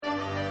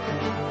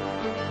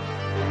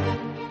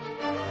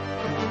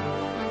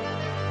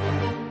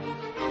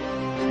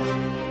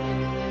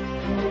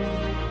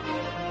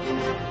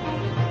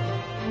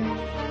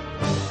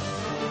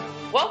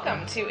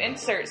to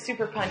Insert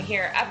Super Pun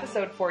Here,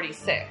 episode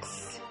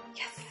 46.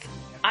 Yes.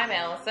 I'm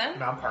Allison.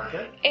 And I'm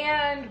Parker.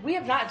 And we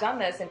have not done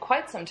this in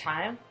quite some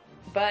time,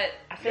 but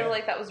I feel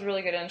like that was a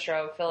really good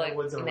intro. I feel like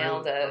we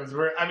nailed it.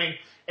 I mean,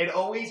 it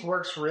always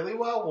works really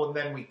well when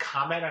then we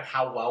comment on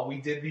how well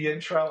we did the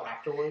intro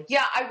afterwards.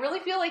 Yeah, I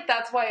really feel like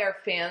that's why our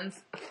fans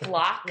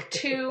flock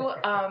to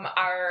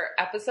our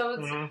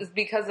episodes, is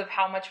because of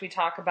how much we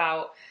talk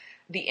about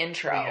the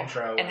intro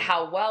and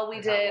how well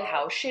we did,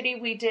 how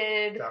shitty we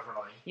did.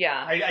 Definitely.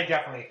 Yeah. I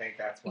definitely think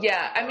that's what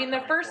I mean,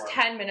 the first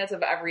 10 minutes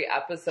of every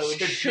episode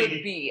should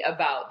be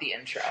about the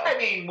intro. I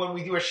mean, when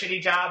we do a shitty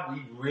job,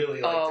 we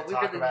really like to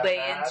talk about that. We really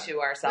lay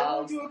into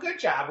ourselves. Then we do a good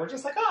job. We're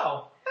just like,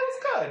 oh, that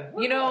was good.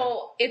 We're good.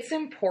 It's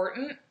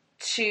important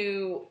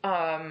to...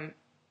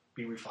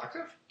 be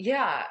reflective?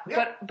 Yeah.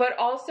 But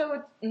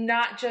also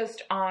not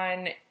just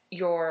on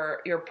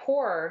your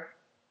poor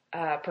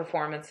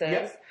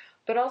performances,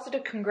 but also to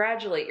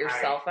congratulate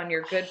yourself on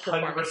your good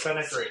performance.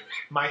 100% agree.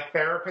 My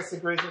therapist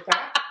agrees with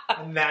that,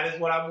 and that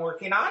is what I'm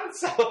working on.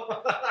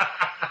 So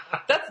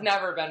that's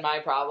never been my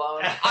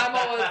problem. I'm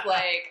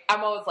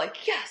always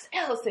like, yes,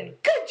 Allison,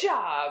 good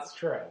job. That's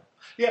true.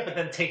 Yeah, but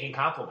then taking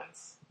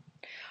compliments.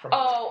 From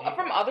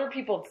other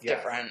people, it's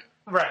different.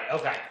 Right.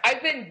 Okay.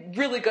 I've been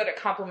really good at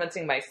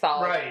complimenting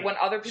myself. Right. When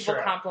other people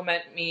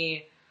compliment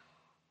me,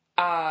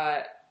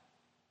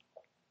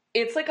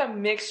 it's like a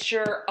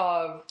mixture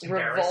of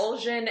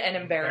revulsion and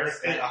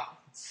embarrassment.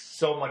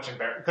 So much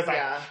embarrassment.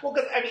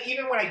 Because I mean,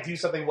 even when I do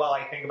something well,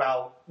 I think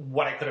about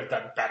what I could have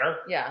done better.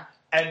 Yeah.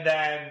 And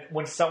then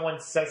when someone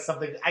says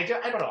something, I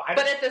don't know.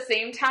 But at the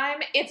same time,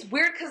 it's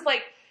weird because,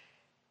 like,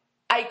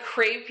 I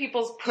crave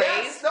people's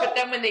praise, but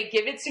then when they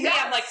give it to me,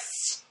 I'm like,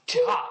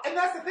 stop. And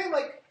that's the thing,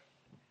 like,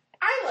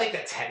 I like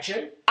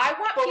attention. I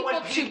want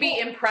people to be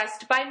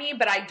impressed by me,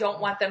 but I don't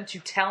want them to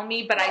tell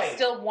me, but I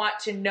still want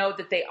to know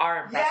that they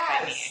are impressed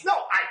by me.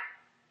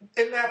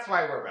 And that's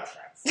why we're best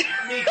friends.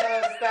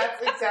 Because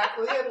that's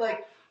exactly it.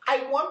 Like,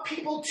 I want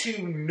people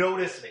to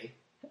notice me,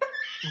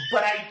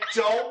 but I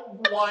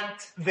don't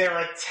want their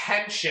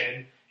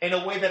attention in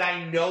a way that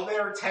I know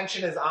their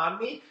attention is on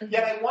me,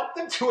 yet I want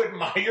them to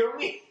admire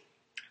me.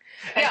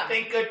 And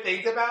think good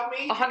things about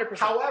me. 100%.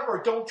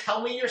 However, don't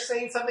tell me you're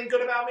saying something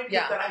good about me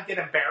because then I get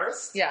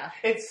embarrassed. Yeah.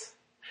 It's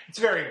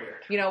very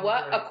weird. You know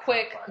what? A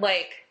quick,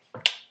 I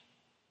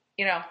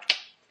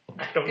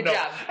don't good know.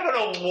 job. I don't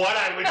know what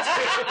I would do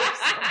if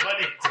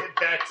somebody did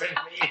that to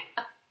me.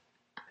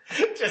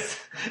 Just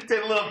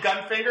did little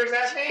gun fingers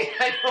at me?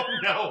 I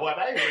don't know what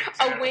I would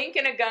do. A wink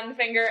and a gun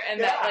finger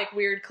and that, like,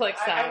 weird click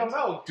sound. I don't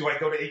know. Do I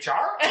go to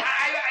HR?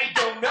 I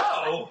don't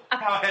know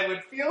how I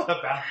would feel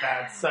about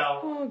that. So,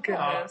 oh,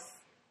 goodness.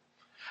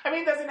 I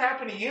mean, it doesn't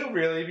happen to you,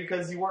 really,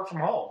 because you work from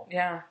home.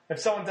 Yeah. If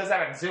someone does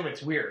that on Zoom,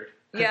 it's weird.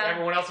 Because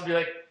everyone else would be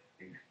like,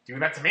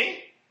 doing that to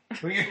me?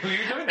 Who are you doing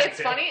that to? It's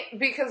funny,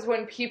 because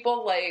when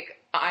people,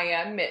 like,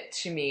 IM it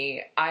to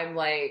me, I'm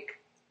like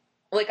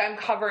I'm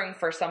covering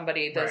for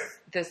somebody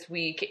this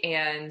week,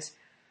 and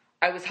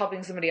I was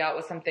helping somebody out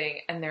with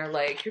something, and they're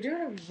like, you're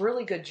doing a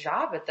really good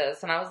job at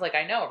this. And I was like,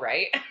 I know,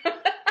 right?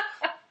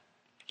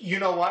 You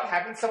know what?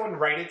 Having someone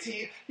write it to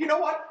you. You know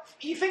what?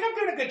 You think I'm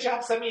doing a good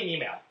job? Send me an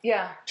email.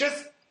 Yeah.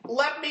 Just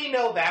let me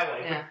know that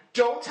way. Yeah. But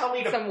don't tell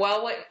me to... Some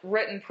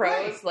well-written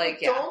prose.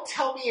 Don't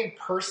tell me in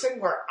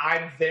person where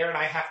I'm there and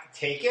I have to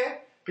take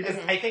it. Because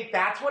I think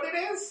that's what it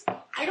is.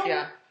 I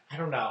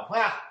don't know.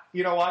 Well,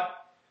 you know what?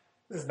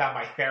 This is not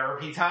my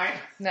therapy time.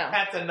 No.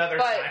 That's another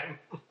time.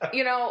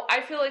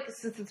 I feel like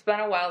since it's been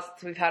a while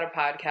since we've had a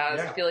podcast,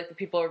 I feel like the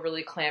people are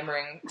really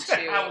clamoring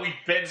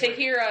to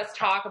hear us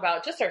talk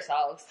about just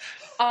ourselves.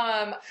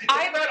 I've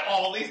read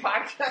all these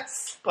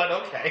podcasts, but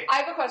okay. I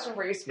have a question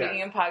for you,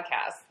 speaking of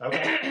podcasts.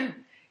 Okay.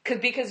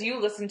 Because you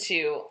listen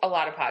to a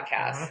lot of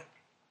podcasts.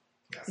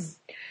 Yes.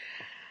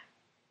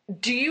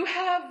 Do you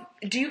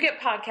get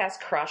podcast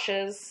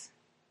crushes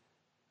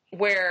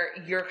where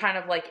you're kind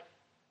of like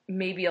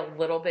maybe a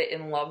little bit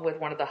in love with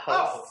one of the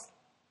hosts?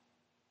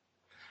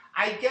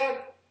 I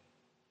get,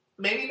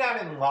 maybe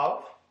not in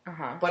love,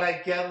 but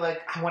I get like,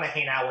 I want to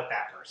hang out with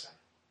that person.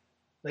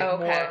 Like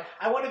more,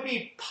 I want to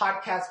be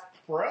podcast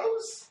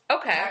bros.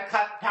 Okay.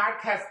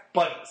 Podcast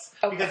buddies.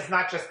 Okay. Because it's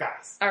not just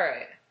guys. All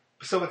right.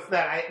 So it's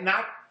that,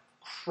 not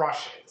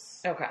crushes.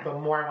 Okay. But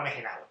more I want to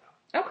hang out with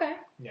them. Okay.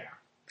 Yeah.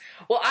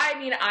 Well, I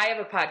mean, I have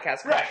a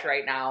podcast crush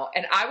right now,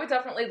 and I would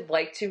definitely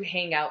like to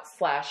hang out /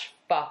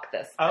 fuck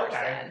this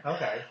person.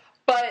 Okay.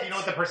 But do you know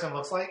what the person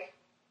looks like?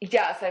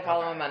 Yes, I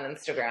follow him on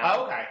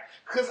Instagram. Okay.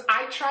 Because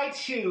I try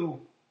to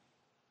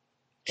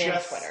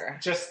Twitter.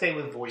 Just stay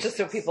with voices. Just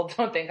so people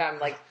don't think I'm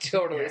like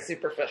totally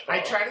superficial. I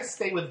try to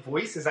stay with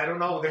voices. I don't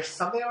know. There's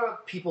something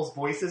about people's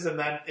voices, and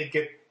then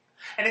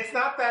and it's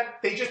not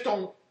that they just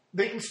don't.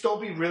 They can still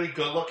be really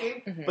good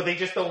looking, but they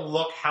just don't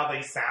look how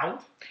they sound.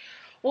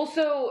 Well,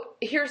 so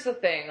here's the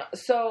thing.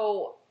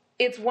 So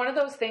it's one of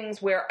those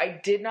things where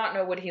I did not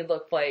know what he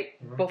looked like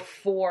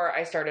before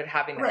I started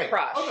having a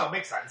crush. Oh, no,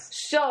 makes sense.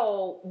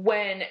 So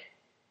when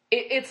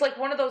it's like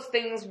one of those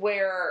things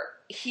where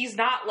he's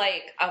not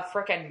like a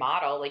frickin'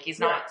 model. Like he's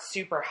not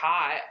super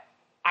hot.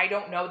 I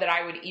don't know that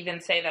I would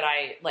even say that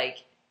I,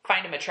 like,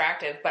 find him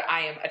attractive, but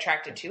I am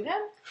attracted to him.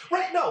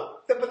 Right, no.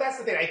 But that's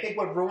the thing. I think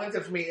what ruins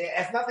it for me, it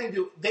has nothing to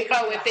do...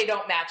 If they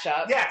don't match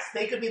up? Yes,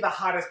 they could be the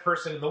hottest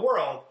person in the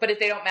world. But if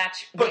they don't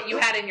match what you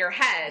had in your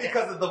head...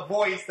 Because of the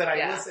voice that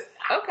I listen...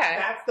 Okay.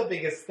 That's the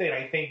biggest thing,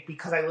 I think,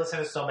 because I listen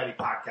to so many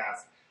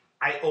podcasts.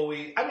 I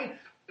always... I mean,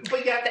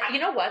 but yet... You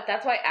know what?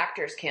 That's why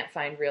actors can't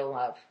find real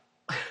love.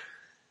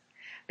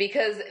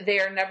 Because they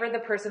are never the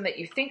person that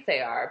you think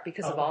they are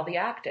because of all the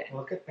acting.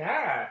 Look at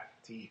that.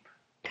 Deep.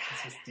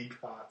 This is deep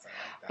thoughts. I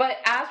like that. But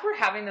as we're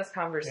having this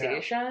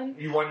conversation...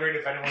 You wondering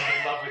if anyone's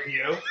in love with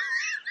you?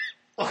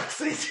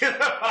 Listening to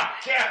the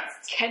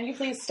podcast. Can you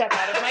please step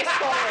out of my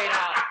soul right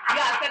now?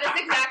 Yes, that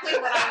is exactly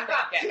what I'm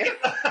thinking.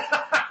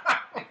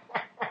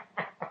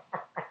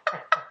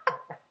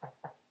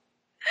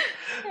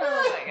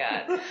 Oh my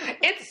God.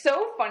 It's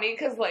so funny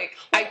because, like,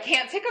 I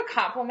can't take a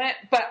compliment,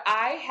 but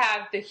I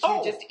have the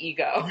hugest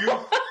ego. You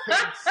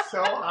think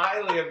so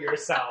highly of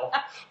yourself.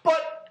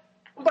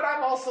 But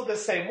I'm also the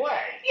same way.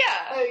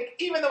 Yeah. Like,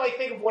 even though I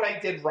think of what I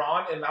did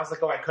wrong, and I was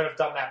like, oh, I could have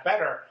done that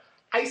better,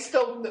 I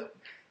still,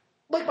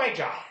 like my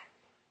job,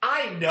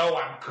 I know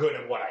I'm good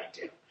at what I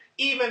do.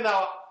 Even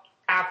though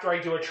after I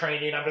do a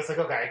training, I'm just like,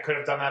 okay, I could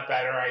have done that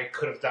better, I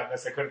could have done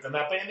this, I could have done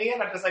that, but in the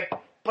end, I'm just like,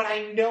 but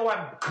I know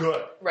I'm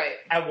good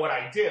at what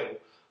I do.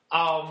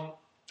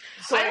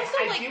 So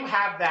I do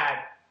have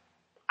that,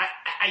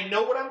 I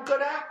know what I'm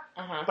good at,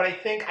 but I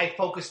think I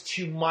focus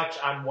too much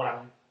on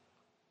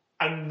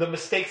on the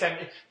mistakes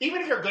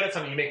even if you're good at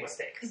something, you make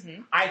mistakes.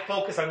 Mm-hmm. I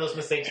focus on those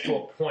mistakes to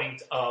a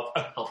point of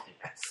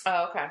unhealthiness.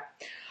 Oh, okay.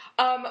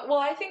 Well,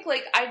 I think,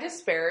 like, I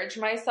disparage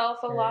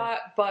myself a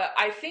lot, but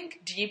I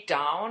think deep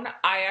down,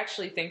 I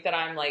actually think that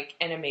I'm, like,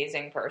 an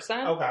amazing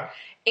person. Okay.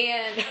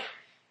 And...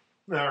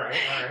 All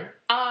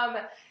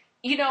right.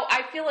 You know,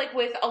 I feel like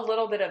with a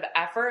little bit of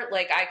effort,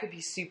 like, I could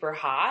be super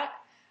hot.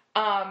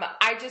 Not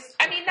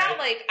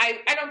like,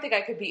 I don't think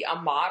I could be a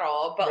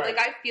model, but like,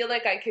 I feel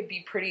like I could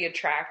be pretty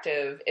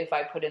attractive if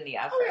I put in the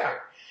effort. Oh,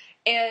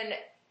 yeah. And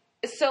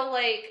so,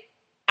 like,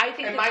 I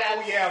think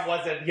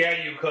wasn't,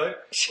 you could.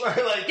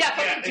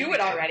 Fucking do it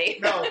already.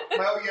 No,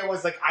 my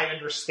was like, I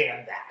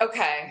understand that.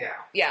 Okay.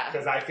 Yeah.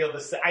 Because I feel the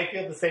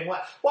same way.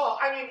 Well,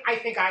 I mean, I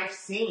think I've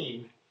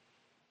seen...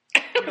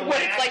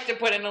 what it's like to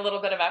put in a little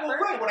bit of effort.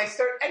 Well, when I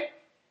start...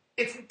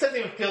 It doesn't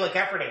even feel like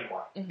effort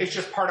anymore. Mm-hmm. It's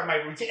just part of my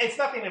routine. It's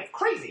nothing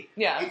crazy.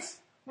 Yeah. It's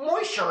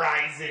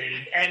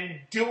moisturizing and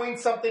doing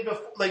something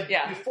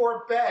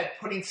before bed,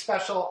 putting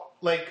special,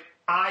 like,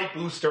 eye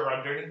booster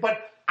under.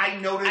 But I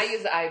notice... I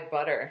use eye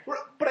butter.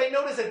 But I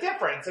notice a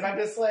difference, and I'm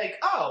just like,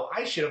 oh,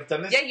 I should have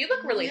done this you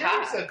look really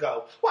hot. years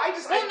ago. Well,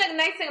 the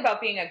nice thing about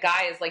being a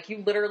guy is, like,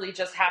 you literally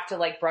just have to,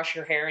 like, brush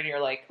your hair, and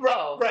you're like,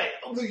 oh. Right.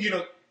 Oh,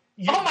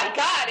 my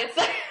God. It's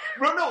like...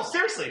 No,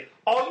 seriously.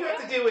 All you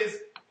have to do is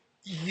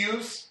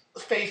use...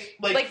 face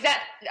like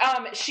that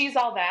She's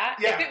All That.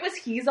 Yeah. If it was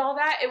He's All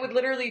That, it would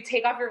literally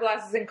take off your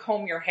glasses and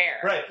comb your hair.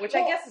 Right. Which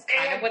I guess is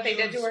kind of what they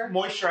did to her.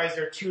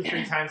 Moisturizer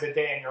 2-3 times a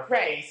day in your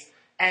face.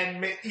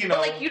 And But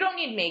like, you don't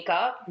need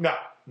makeup. No,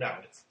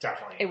 it's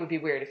definitely... It would be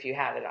weird if you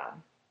had it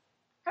on.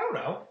 I don't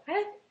know. I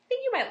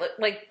think you might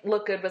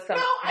look good with some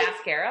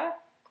mascara.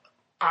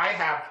 I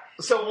have...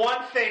 So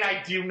one thing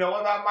I do know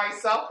about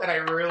myself that I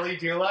really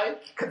do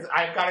like, because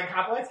I've gotten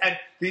compliments, and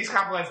these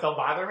compliments don't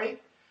bother me,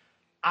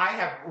 I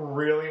have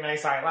really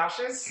nice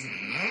eyelashes,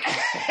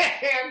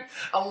 and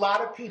a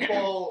lot of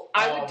people...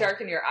 I would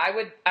darken your... I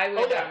would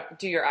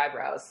do your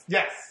eyebrows.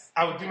 Yes,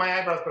 I would do my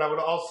eyebrows, but I would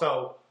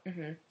also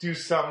do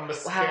some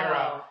mascara.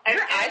 Wow. And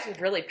your eyes would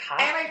really pop.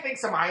 And I think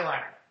some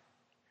eyeliner.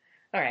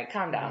 All right,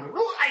 calm down.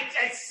 Well,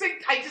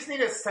 I just need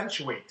to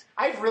accentuate.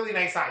 I have really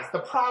nice eyes. The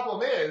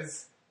problem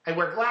is, I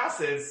wear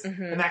glasses,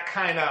 and that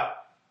kind of...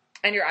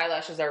 And your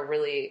eyelashes are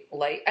really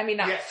light. I mean,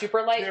 not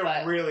super light, but...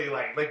 They're really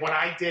light. Like, when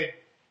I did...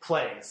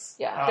 plays.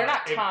 Yeah, they're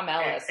not Tom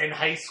Ellis. In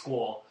high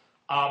school,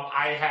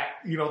 I had,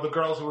 the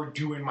girls who were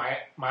doing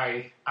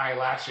my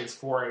eyelashes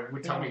for it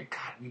would tell me,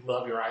 God, we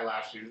love your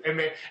eyelashes. And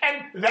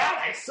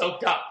that I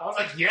soaked up. I was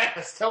like,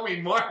 yes, tell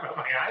me more about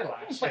my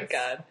eyelashes. Oh my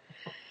God.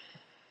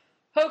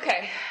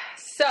 Okay,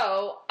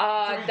 so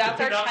that's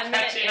our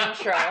 10-minute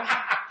intro.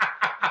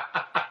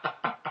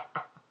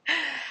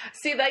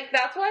 See, like,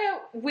 that's why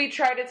we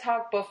try to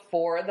talk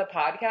before the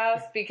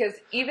podcast, because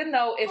even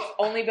though it's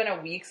only been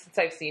a week since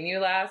I've seen you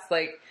last,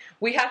 like,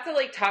 we have to,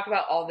 like, talk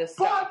about all this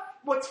stuff. But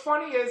what's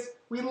funny is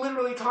we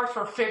literally talked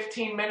for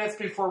 15 minutes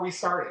before we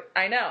started.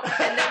 I know.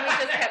 And then we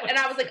just kept, and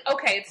I was like,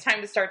 okay, it's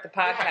time to start the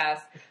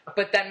podcast.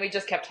 But then we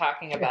just kept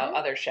talking about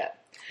other shit.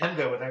 I'm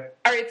good with it.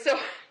 All right, so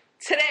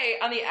today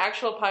on the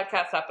actual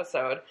podcast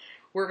episode,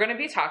 we're going to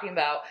be talking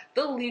about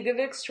The League of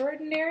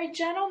Extraordinary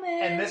Gentlemen.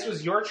 And this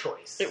was your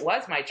choice. It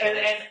was my choice.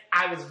 And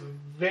I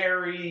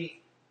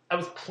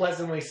was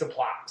pleasantly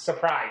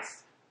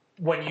surprised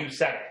when you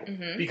said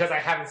it. Because I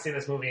haven't seen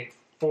this movie in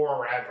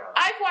forever.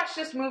 I've watched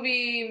this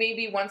movie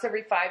maybe once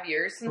every 5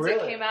 years since it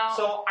came out.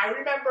 So I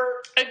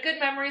remember... I have good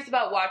memories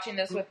about watching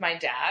this with my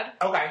dad.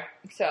 Okay.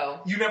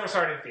 So... You never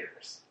saw it in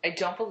theaters? I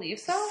don't believe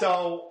so.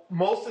 So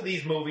most of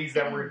these movies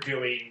that we're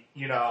doing...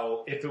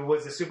 if it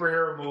was a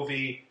superhero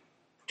movie,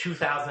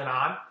 2000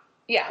 on.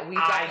 Yeah, we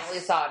definitely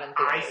saw it in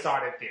theaters. I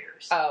saw it in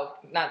theaters. Oh,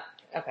 not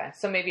okay.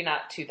 So maybe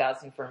not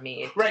 2000 for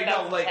me. Right?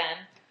 2010,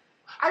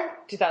 no,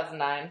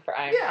 2009 for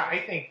Iron Man. Yeah, I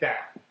think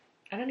that.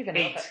 I don't even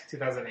know.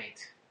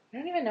 2008. I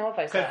don't even know if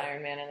I saw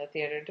Iron Man in the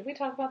theater. Did we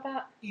talk about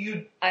that?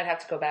 I'd have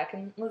to go back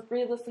and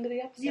re-listen to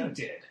the episode. You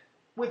did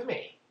with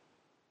me.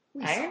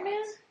 Iron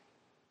Man?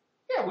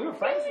 Yeah, we were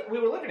friends. We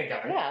were living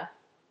together. Yeah.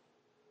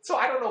 So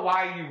I don't know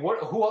why you would.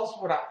 Who else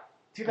would I?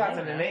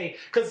 2008,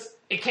 because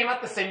it came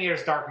out the same year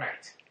as Dark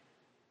Knight.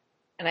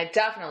 And I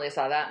definitely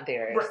saw that in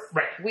theaters.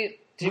 Right.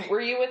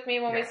 Were you with me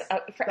when we saw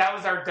that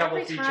was our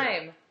double feature.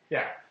 Time.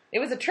 Yeah. It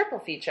was a triple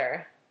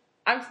feature.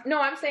 I'm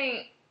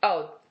saying,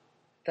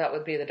 that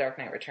would be The Dark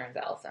Knight Returns,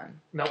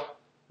 Allison. Nope.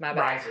 My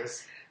bad.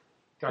 Rises.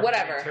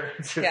 Whatever.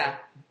 Yeah.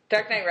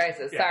 Dark Knight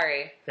Rises. Yeah.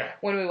 Sorry. Yeah.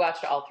 When we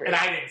watched all three. And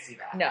I didn't see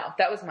that. No,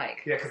 that was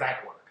Mike. Yeah, because I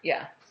had work.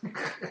 Yeah. I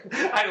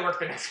had to work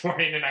the next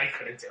morning and I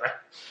couldn't do it.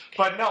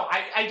 But no,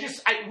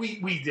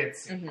 we did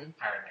see Iron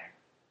Man.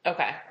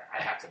 Okay.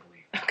 I have to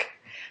believe. Okay.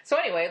 So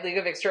anyway, League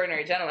of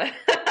Extraordinary Gentlemen.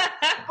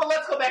 But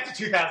let's go back to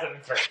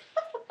 2003.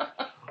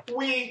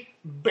 We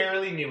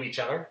barely knew each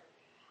other.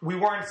 We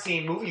weren't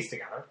seeing movies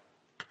together.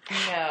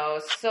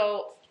 No.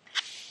 So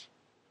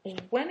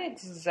when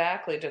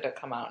exactly did it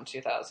come out in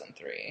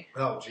 2003?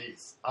 Oh,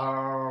 jeez.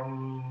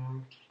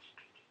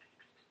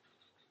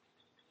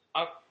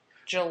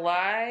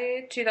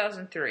 July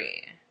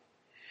 2003.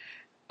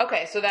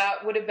 Okay, so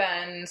that would have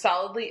been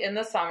solidly in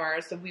the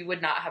summer, so we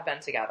would not have been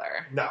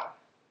together. No.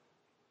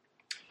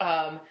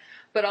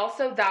 But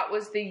also that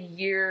was the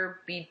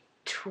year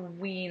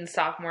between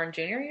sophomore and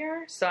junior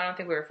year, so I don't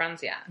think we were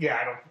friends yet.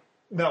 Yeah,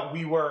 No,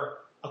 we were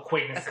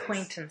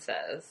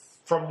acquaintances.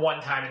 From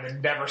one time and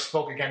then never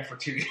spoke again for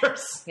 2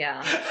 years.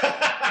 Yeah.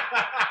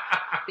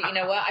 But you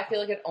know what? I feel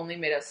like it only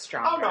made us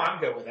stronger. Oh, no, I'm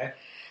good with it.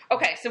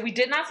 Okay, so we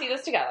did not see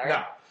this together.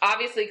 No.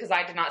 Obviously, because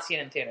I did not see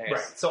it in theaters.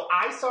 Right. So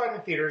I saw it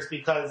in theaters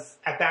because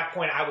at that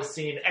point I was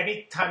seeing,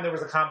 any time there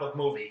was a comic book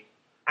movie,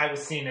 I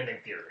was seeing it in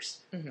theaters.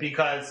 Mm-hmm.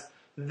 Because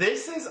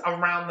this is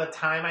around the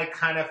time I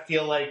kind of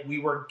feel like we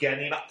were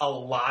getting a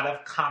lot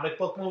of comic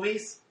book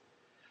movies.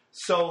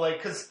 So,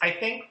 because I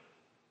think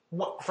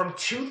from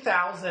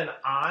 2000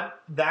 on,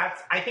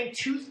 I think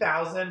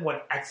 2000 when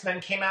X-Men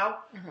came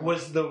out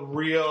was the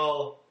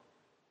real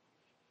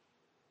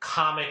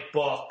comic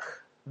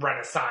book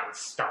renaissance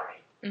starting.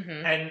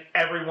 Mm-hmm. And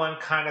everyone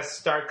kind of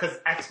started, because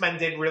X-Men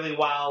did really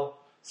well.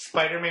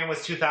 Spider-Man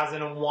was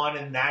 2001,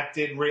 and that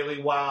did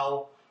really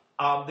well.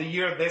 The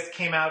year this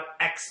came out,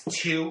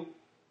 X2.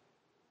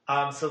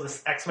 So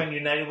this X-Men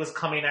United was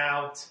coming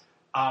out.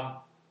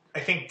 I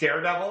think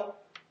Daredevil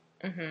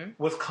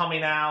was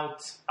coming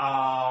out.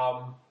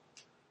 Hulk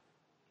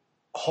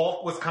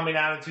was coming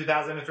out in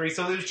 2003.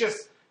 So it was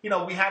just,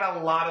 we had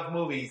a lot of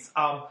movies.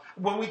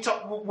 When we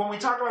talk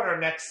about our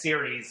next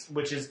series,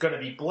 which is going to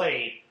be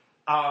Blade,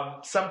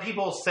 some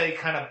people say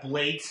kind of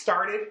Blade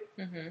started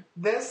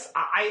this.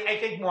 I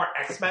think more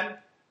X-Men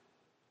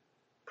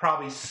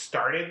probably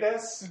started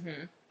this.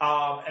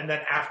 And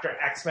then after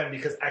X-Men,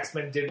 because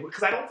X-Men did,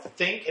 because I don't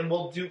think, and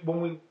we'll do,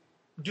 when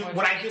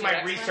I do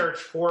my research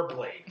for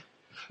Blade.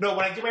 No,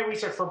 when I do my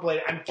research for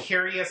Blade, I'm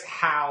curious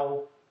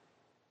how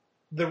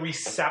the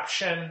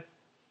reception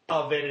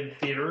of it in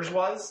theaters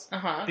was.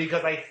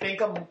 Because I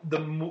think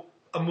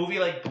a movie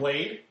like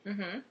Blade,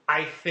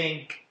 I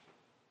think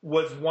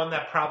was one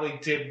that probably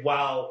did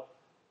well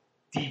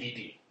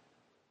DVD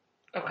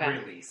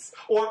release.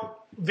 Or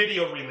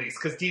video release,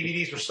 because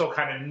DVDs were still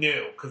kind of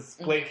new, because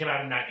Blade came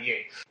out in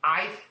 98.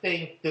 I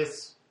think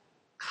this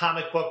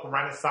comic book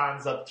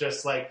renaissance of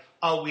just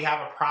we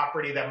have a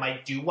property that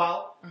might do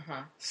well,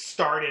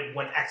 started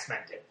when X-Men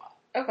did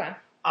well. Okay.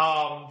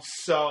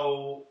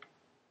 So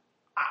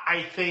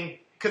I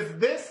think, because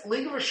this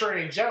League of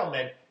Extraordinary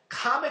Gentlemen,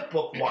 comic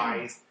book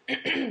wise,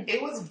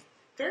 it was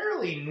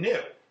fairly new.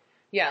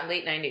 Yeah,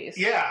 late 90s.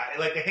 Yeah,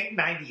 I think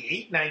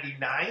 98,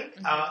 99.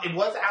 It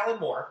was Alan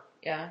Moore.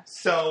 Yeah.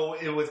 So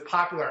it was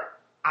popular.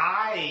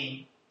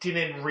 I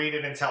didn't read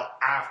it until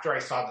after I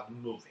saw the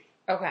movie.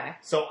 Okay.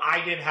 So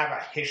I didn't have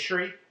a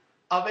history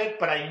of it,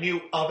 but I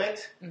knew of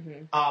it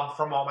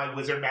from all my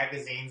Wizard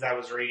magazines I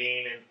was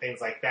reading and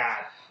things like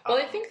that. Well,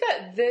 I think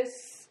that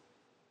this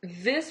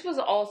was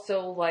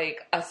also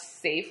a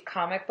safe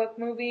comic book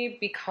movie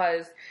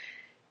because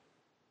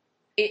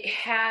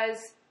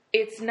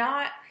it's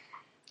not,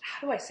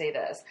 how do I say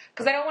this?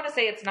 Because I don't want to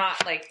say it's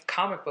not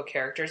comic book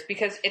characters,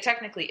 because it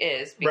technically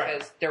is,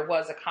 because there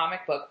was a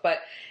comic book, but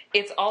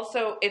it's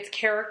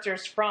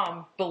characters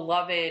from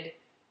beloved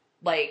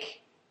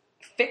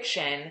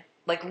fiction,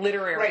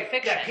 literary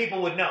fiction that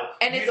people would know,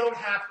 and you don't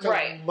have to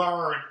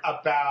learn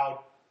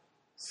about.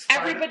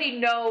 Everybody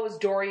knows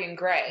Dorian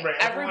Gray. Right.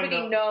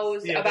 Everybody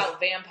knows about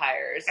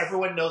vampires.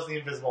 Everyone knows the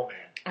Invisible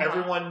Man.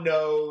 Everyone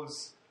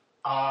knows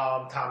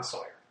Tom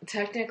Sawyer.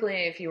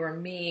 Technically, if you were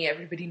me,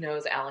 everybody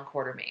knows Alan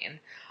Quartermain.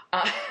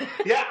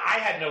 Yeah, I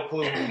had no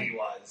clue who he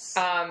was.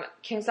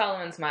 King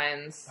Solomon's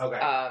Mines. Okay.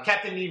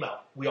 Captain Nemo.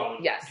 We all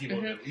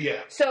people knew.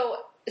 Yeah.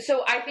 So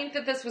So I think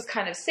that this was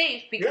kind of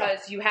safe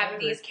because you have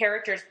these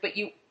characters, but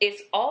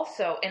it's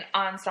also an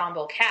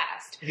ensemble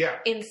cast. Yeah.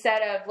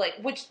 Instead of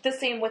which the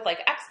same with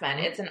X-Men,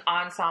 it's an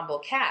ensemble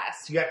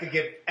cast. You have to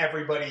give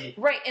everybody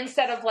right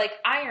instead of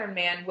Iron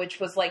Man,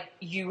 which was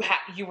you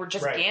were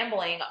just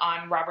gambling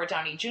on Robert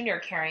Downey Jr.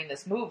 carrying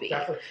this movie.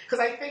 Definitely, because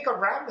I think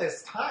around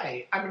this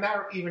time, I mean,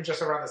 not even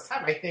just around this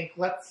time. I think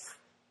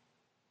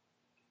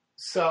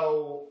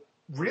so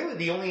really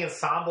the only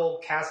ensemble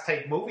cast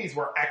type movies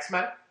were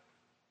X-Men.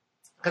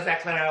 Because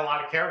X-Men had a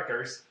lot of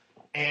characters,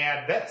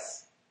 and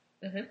this.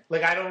 Mm-hmm.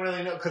 I don't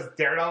really know, because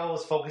Daredevil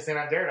was focusing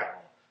on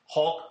Daredevil.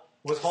 Hulk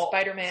was Hulk.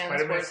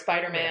 Spider-Man was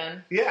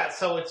Spider-Man. Yeah,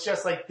 so it's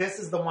just this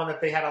is the one that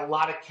they had a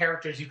lot of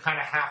characters you kind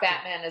of have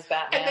Batman is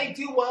Batman. And they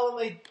do well and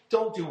they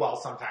don't do well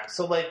sometimes.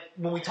 So,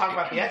 when we talk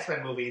about the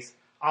X-Men movies,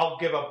 I'll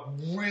give a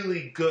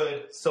really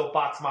good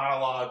soapbox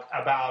monologue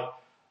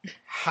about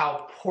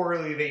how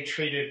poorly they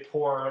treated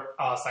poor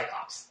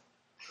Cyclops,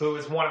 who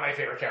is one of my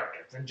favorite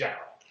characters in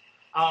general.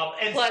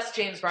 And plus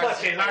James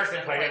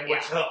Marsden played him,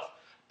 which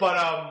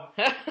but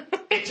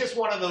it's just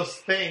one of those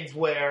things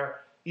where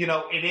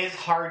it is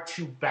hard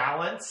to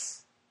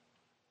balance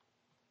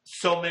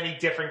so many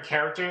different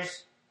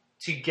characters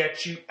to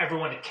get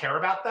everyone to care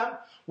about them.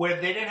 Where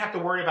they didn't have to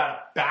worry about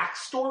a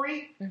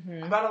backstory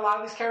about a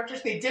lot of these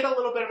characters. They did a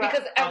little bit about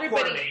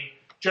everybody,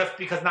 just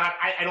because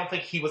I don't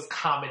think he was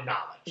common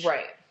knowledge,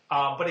 right?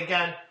 But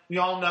again, we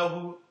all know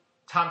who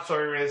Tom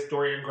Sawyer is,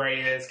 Dorian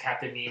Gray is,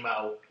 Captain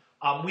Nemo.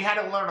 We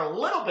had to learn a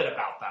little bit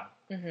about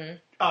them.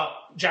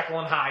 Jekyll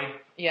and Hyde.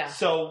 Yeah.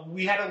 So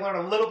we had to learn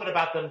a little bit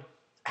about them,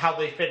 how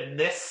they fit in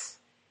this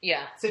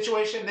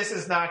situation. This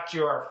is not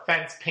your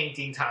fence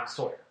painting Tom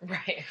Sawyer.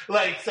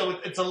 Right. So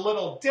it's a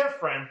little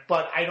different,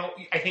 but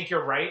I think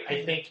you're right.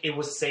 I think it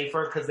was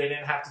safer because they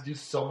didn't have to do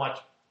so much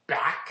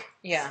back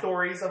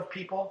stories of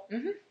people.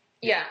 Mm-hmm.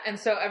 Yeah, and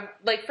so,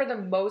 for the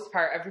most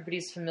part,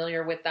 everybody's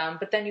familiar with them,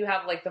 but then you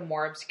have, the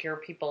more obscure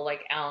people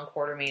like Alan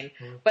Quartermain.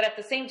 Mm-hmm. But at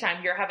the same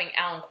time, you're having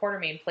Alan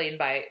Quartermain played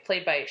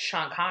by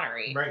Sean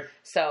Connery. Right.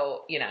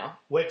 So,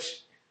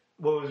 Which,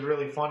 what was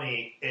really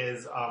funny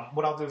is,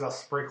 what I'll do is I'll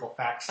sprinkle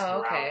facts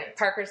throughout it.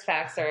 Parker's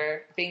facts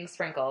are being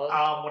sprinkled.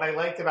 What I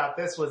liked about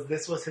this was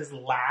his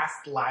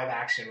last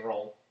live-action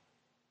role.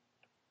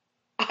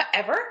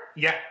 Ever?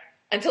 Yeah.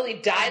 Until he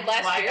died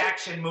last year?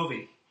 Live-action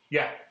movie.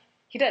 Yeah.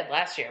 He died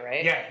last year,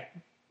 right? Yeah,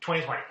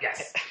 2020,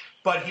 yes.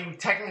 But he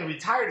technically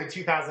retired in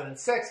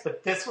 2006,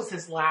 but this was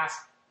his last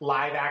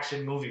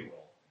live-action movie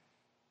role.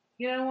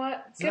 You know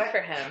what? Good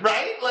for him.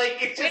 Right?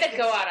 It's just... Way to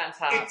go out on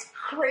top. It's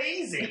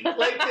crazy, to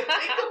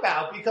think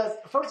about, because,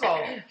 first of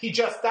all, he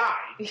just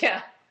died.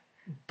 Yeah.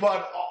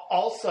 But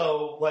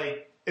also,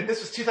 and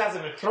this was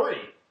 2003.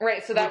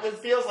 Right, so that was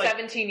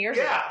 17 years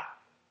ago. Yeah.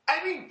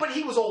 I mean, but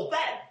he was old then.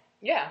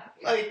 Yeah.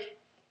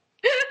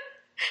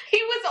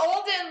 He was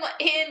old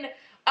in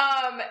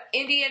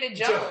Indiana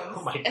Jones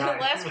oh my God. in The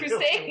Last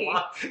Crusade.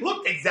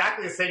 Looked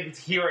exactly the same as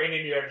here in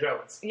Indiana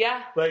Jones.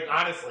 Yeah.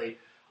 Honestly.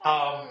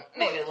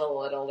 Maybe a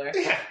little bit older.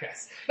 Yeah,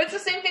 yes. But it's the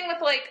same thing with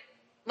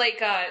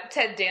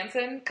Ted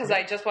Danson, because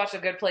I just watched A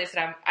Good Place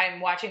and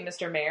I'm watching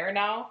Mr. Mayor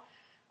now.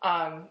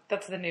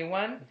 That's the new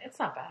one. It's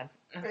not bad.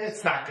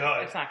 It's not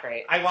good. It's not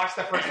great. I watched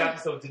the first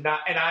episode, and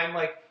I'm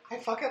I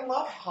fucking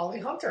love Holly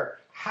Hunter.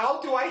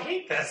 How do I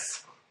hate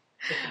this?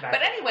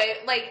 But anyway,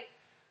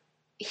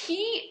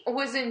 he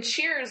was in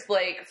Cheers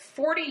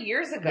 40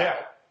 years ago. Yeah.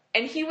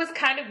 And he was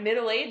kind of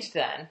middle-aged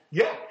then.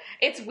 Yeah.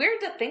 It's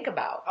weird to think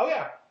about. Oh,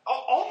 yeah.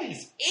 All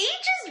these...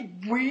 Age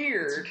is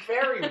weird. It's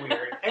very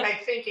weird. And I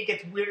think it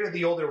gets weirder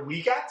the older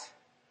we get.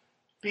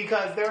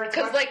 Because there are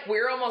times... Because,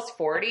 we're almost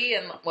 40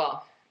 and,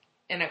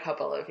 in a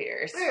couple of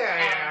years.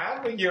 Yeah,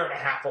 I'm a year and a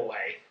half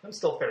away. I'm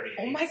still 38.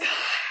 Oh, my God.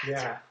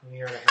 Yeah, I'm a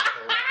year and a half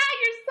away.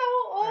 You're so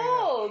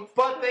old.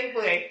 But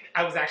thankfully,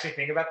 I was actually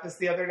thinking about this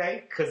the other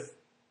day, because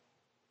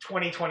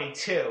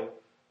 2022,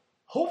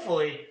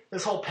 hopefully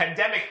this whole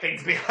pandemic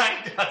thing's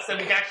behind us and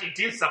we can actually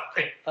do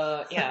something.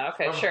 Yeah,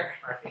 okay, sure.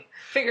 Right.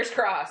 Fingers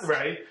crossed.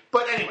 Right.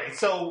 But anyway,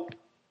 so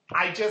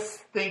I just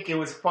think it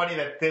was funny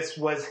that this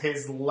was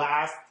his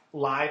last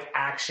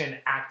live-action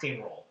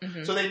acting role.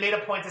 Mm-hmm. So they made a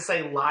point to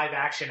say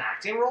live-action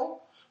acting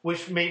role,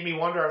 which made me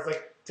wonder. I was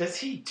like, does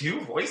he do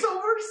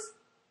voiceovers?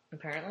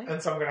 Apparently.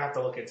 And so I'm going to have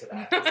to look into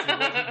that to see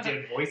what he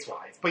did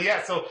voice-wise. But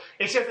yeah, so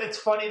it's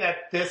funny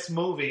that this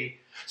movie...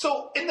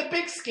 So in the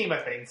big scheme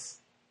of things,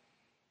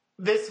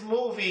 this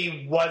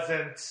movie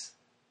wasn't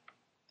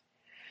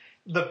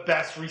the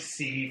best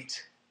received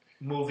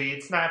movie.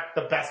 It's not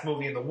the best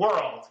movie in the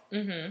world.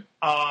 Mm-hmm.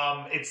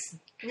 It's,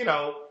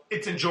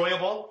 it's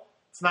enjoyable.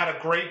 It's not a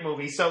great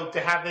movie. So to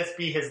have this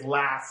be his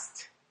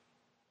last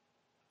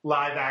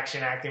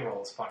live-action acting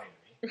role is funny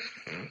to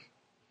me.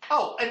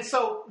 Oh, and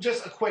so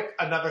just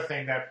another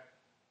thing that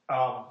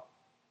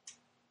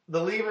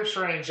the League of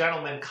Extraordinary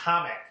Gentlemen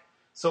comic.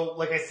 So,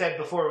 like I said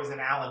before, it was an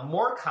Alan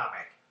Moore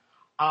comic.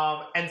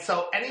 And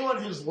so anyone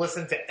who's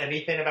listened to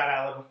anything about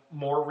Alan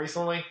Moore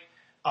recently,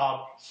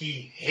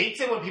 he hates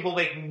it when people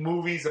make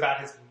movies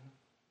about his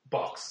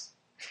books.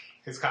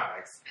 his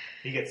comics.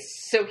 He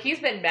gets... So he's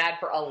been mad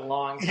for a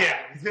long time. Yeah,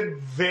 he's been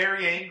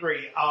very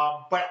angry.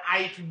 But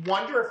I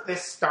wonder if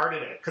this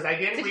started it, because I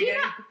didn't read any...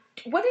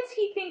 What does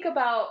he think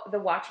about the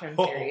Watchmen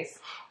series?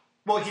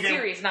 Well, he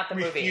series, not the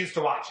movie. Refused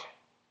to watch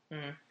it.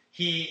 Mm.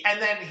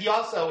 And then he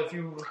also, if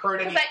you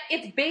heard any...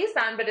 It's based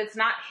on, but it's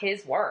not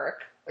his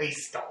work.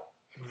 He's still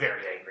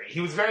very angry. He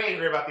was very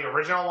angry about the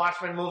original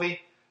Watchmen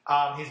movie.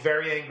 He's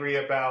very angry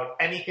about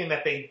anything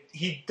that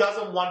he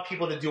doesn't want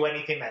people to do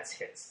anything that's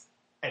his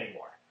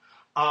anymore.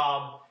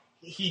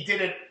 He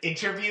did an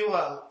interview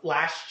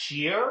last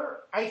year,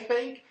 I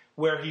think,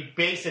 where he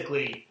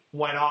basically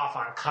went off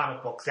on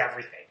comic books,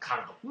 everything.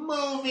 Comic book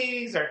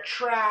movies are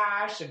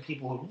trash, and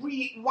people who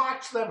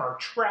watch them are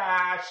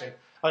trash, and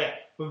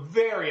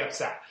very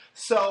upset.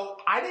 So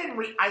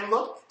I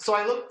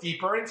looked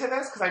deeper into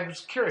this because I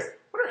was curious.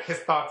 What are his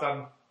thoughts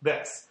on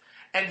this?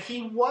 And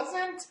he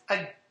wasn't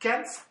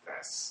against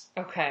this.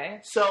 Okay.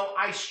 So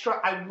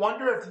I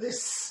wonder if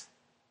this,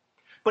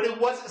 but it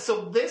was.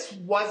 So this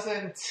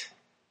wasn't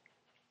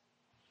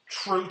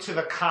true to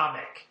the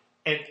comic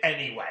in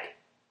any way.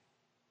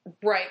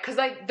 Right, because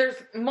there's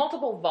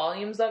multiple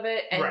volumes of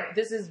it, and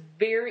this is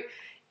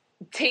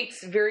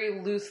takes very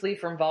loosely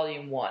from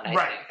volume 1. I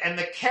think. And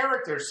the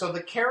characters. So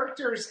the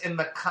characters in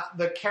the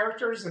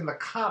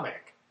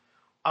comic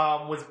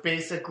was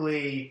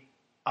basically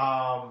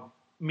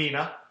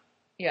Mina,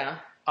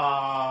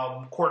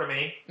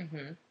 Quartermain,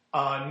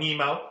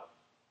 Nemo,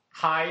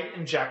 Hyde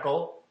and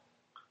Jekyll,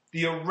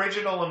 the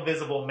original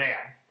Invisible Man,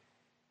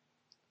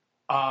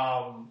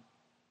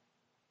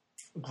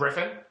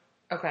 Griffin.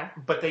 Okay.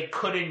 But they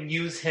couldn't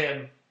use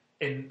him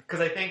because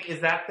I think,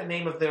 is that the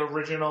name of the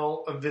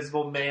original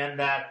Invisible Man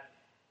that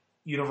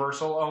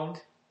Universal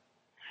owned?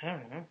 I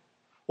don't know.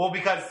 Well,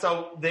 because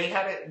they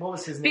had it. What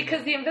was his name?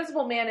 Because the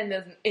Invisible Man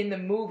in the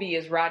movie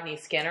is Rodney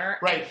Skinner,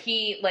 and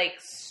he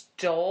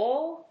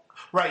stole.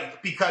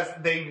 Right, because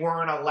they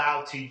weren't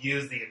allowed to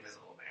use the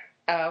Invisible Man.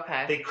 Oh,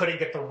 okay. They couldn't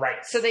get the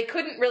rights, so they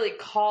couldn't really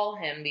call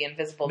him the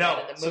Invisible Man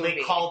in the movie. So they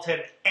called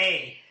him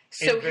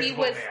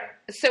Invisible Man.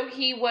 So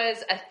he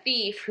was a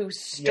thief who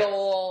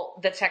stole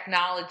the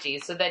technology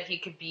so that he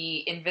could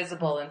be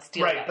invisible and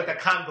steal. Right, but the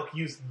comic book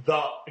used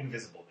the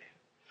Invisible Man.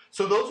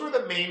 So those were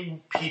the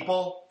main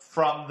people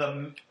from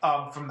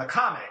the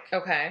comic.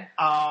 Okay.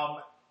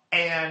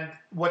 And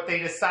what they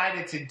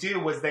decided to do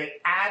was they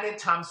added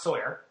Tom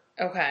Sawyer.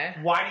 Okay.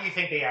 Why do you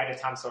think they added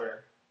Tom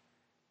Sawyer?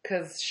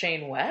 Because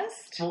Shane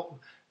West? Well,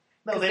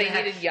 no, they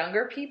needed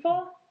younger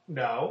people?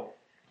 No.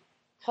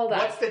 Hold on.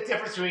 What's the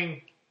difference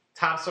between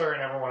Tom Sawyer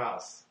and everyone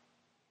else?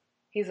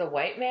 He's a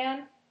white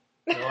man?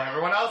 Well,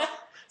 everyone else?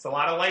 It's a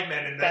lot of white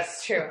men in this.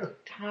 That's true.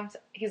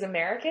 He's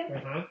American?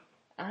 Mm-hmm.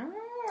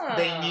 Oh.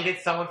 They needed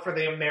someone for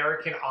the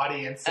American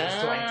audiences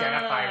to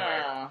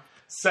identify with.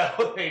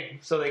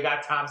 So they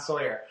got Tom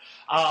Sawyer.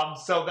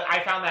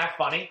 I found that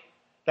funny.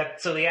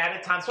 So they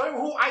added Tom Sawyer,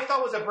 who I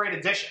thought was a great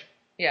addition.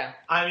 Yeah.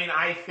 I mean,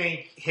 I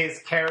think his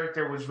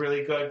character was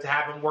really good to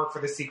have him work for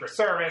the Secret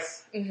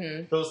Service,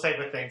 those type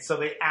of things. So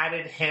they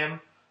added him.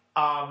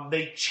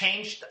 They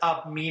changed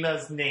up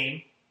Mina's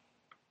name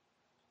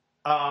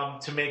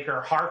to make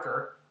her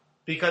Harker,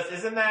 because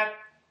isn't that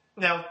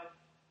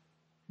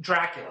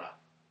Dracula?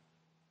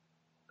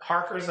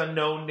 Harker's a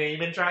known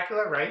name in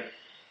Dracula, right?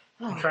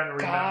 I'm trying to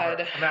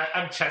remember. God.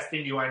 I'm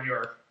testing you on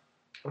your...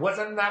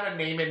 Wasn't that a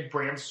name in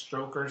Bram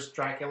Stoker's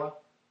Dracula?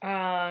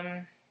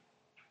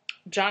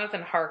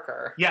 Jonathan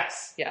Harker.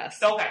 Yes.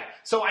 Yes. Okay.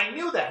 So I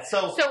knew that.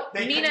 So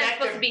Mina is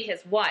supposed to be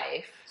his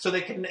wife. So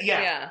they can...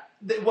 Yeah.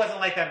 It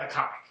wasn't like that in the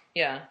comic.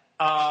 Yeah.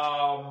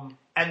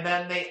 And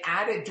then they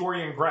added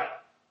Dorian Gray.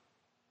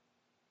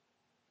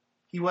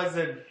 He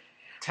wasn't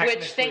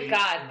technically... Which, thank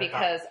God,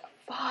 because...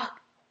 Fuck.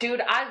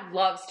 Dude, I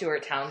love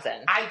Stuart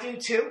Townsend. I do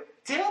too.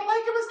 Didn't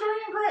like him as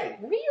Dorian Gray.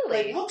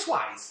 Really? Like,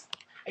 looks-wise.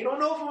 I don't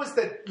know if it was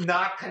the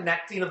not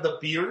connecting of the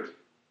beard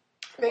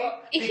thing.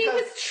 Well, he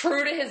was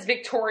true to his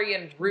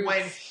Victorian roots.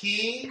 When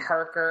he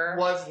Harker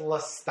was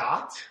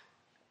Lestat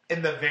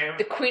in the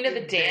Queen of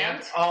the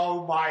Damned.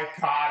 Oh my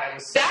God, I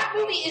was so that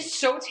movie is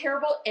so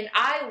terrible, and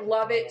I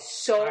love it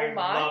so much.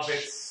 I love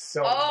it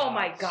so much. Oh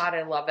my God,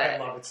 I love it. I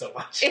love it so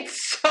much.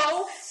 It's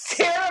so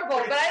terrible,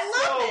 but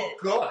I love it.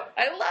 So good.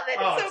 I love it.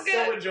 It's so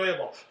good. So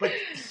enjoyable. But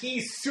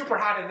he's super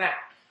hot in that.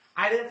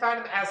 I didn't find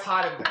him as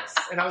hot in this,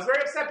 and I was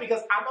very upset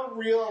because I'm a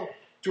real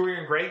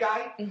Dorian Gray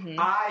guy. Mm-hmm.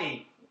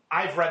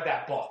 I've read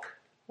that book.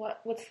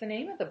 What's the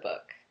name of the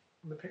book?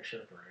 The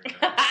picture of Dorian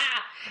Gray.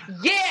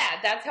 Yeah,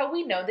 that's how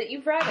we know that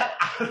you've read it.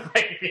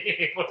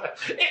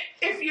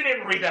 If you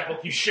didn't read that book,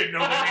 you should know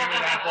the name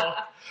of that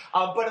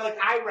book. But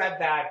I read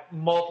that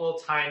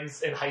multiple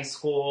times in high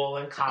school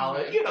and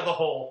college. Mm-hmm. You know, the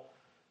whole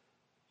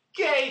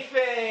gay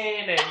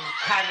thing and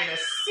having a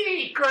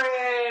secret,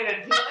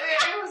 and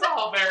it was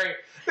all very...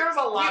 There was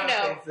a lot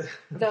of things.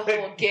 The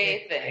whole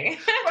gay thing.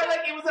 But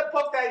it was a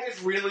book that I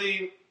just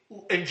really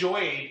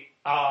enjoyed.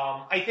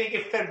 I think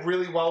it fit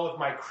really well with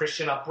my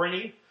Christian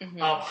upbringing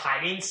of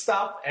hiding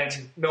stuff,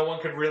 and no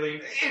one could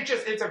really...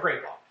 It's a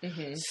great book.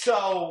 Mm-hmm.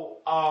 So,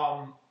 so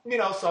I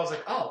was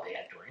like, oh, they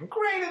had Dorian fucking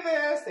great at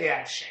this. They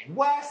had Shane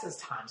West as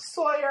Tom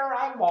Sawyer.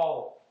 I'm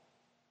all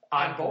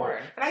on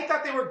board. And I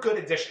thought they were good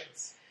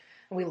additions.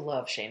 We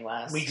love Shane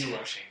West. We do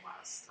love Shane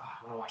West.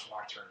 Oh, I want to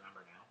watch to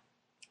Remember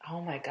now.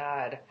 Oh my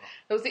God.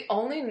 It was the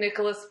only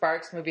Nicholas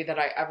Sparks movie that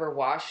I ever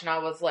watched, and I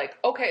was like,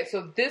 okay,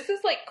 so this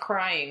is like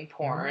crying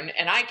porn,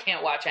 and I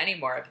can't watch any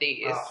more of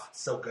these. Oh,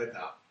 so good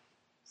though.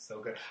 So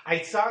good.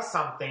 I saw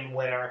something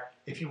where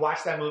if you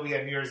watch that movie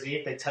on New Year's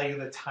Eve, they tell you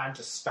the time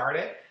to start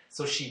it,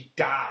 so she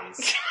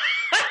dies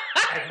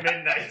at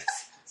midnight.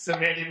 So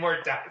Mandy Moore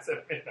dies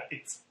at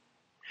midnight.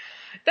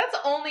 That's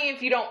only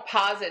if you don't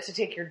pause it to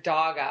take your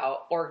dog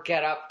out or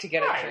get up to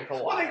get a drink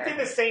of water. Well, they did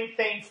the same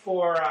thing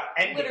for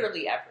Endgame.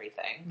 Literally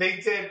everything. They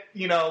did,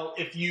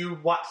 if you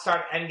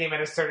start Endgame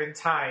at a certain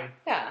time,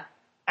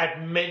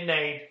 at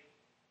midnight,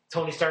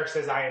 Tony Stark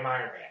says, I am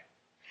Iron Man.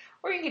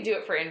 Or you could do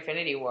it for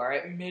Infinity War.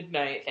 At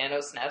midnight,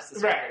 Thanos snaps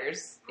his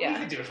fingers. Yeah. You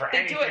could do it for they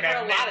anything do it for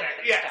at a midnight. lot of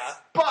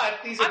stuff. But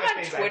these are the things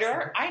I've seen. I'm on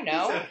Twitter. I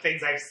know. These are the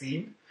things I've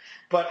seen.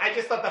 But I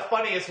just thought the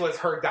funniest was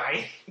her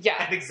dying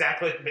at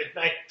exactly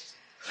midnight.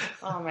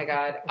 Oh my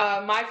God.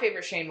 My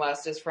favorite Shane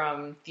West is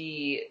from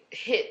the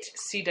hit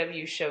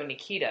CW show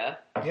Nikita.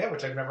 Yeah,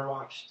 which I've never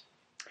watched.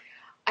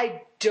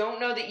 I don't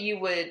know that you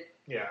would...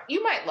 Yeah.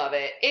 You might love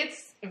it.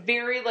 It's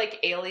very like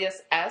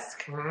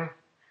Alias-esque. Mm-hmm.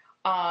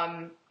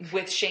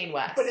 With Shane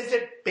West. But is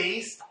it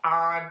based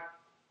on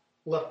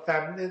La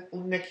Femme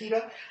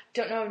Nikita?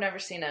 Don't know. I've never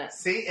seen it.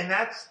 See? And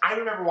I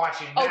remember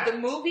watching that. Oh, the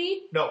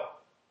movie? No.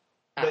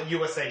 The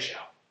USA show.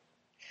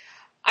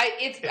 I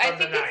think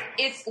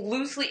it's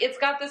loosely... It's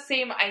got the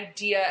same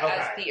idea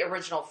as the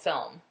original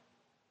film.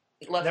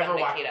 La Femme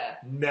Nikita.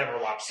 Never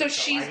watched So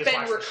she's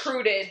been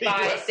recruited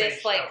by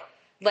this,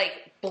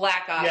 like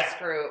Black Ops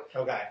group.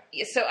 Okay.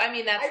 So, I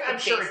mean, that's I'm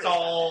sure it's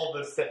all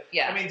the same.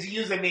 Yeah. I mean, to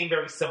use a name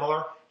very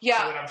similar.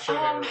 Yeah. So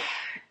I'm sure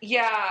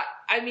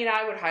I mean,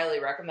 I would highly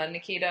recommend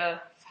Nikita.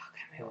 Fuck,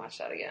 I may watch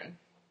that again.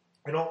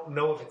 I don't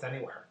know if it's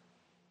anywhere.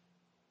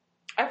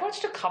 I've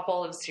watched a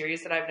couple of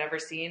series that I've never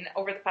seen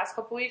over the past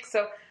couple weeks,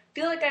 so I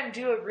feel like I'm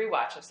due a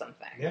rewatch of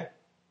something. Yeah.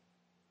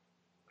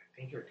 I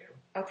think you're due.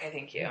 Okay,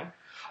 thank you.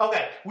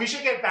 Okay, we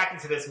should get back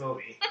into this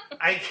movie.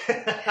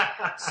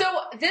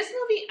 So, this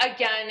movie,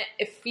 again,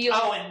 it feels...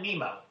 Oh, and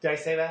Nemo. Did I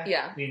say that?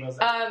 Yeah. Nemo's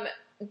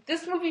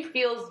this movie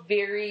feels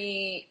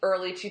very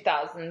early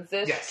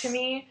 2000s-ish to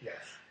me. Yes.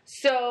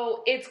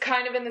 So, it's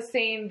kind of in the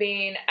same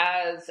vein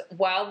as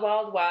Wild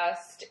Wild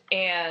West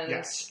and...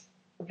 Yes.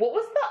 What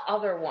was the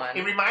other one?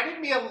 It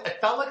reminded me of...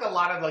 It felt like a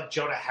lot of, like,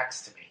 Jonah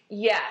Hex to me.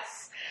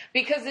 Yes.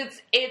 Because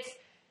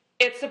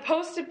it's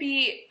supposed to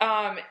be...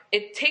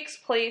 it takes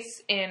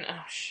place in...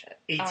 Oh, shit.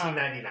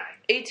 1899.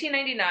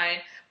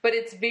 1899, but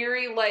it's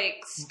very,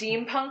 like,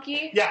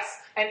 steampunky.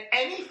 Yes. And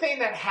anything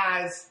that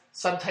has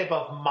some type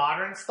of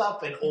modern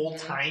stuff and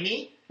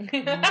old-timey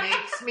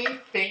makes me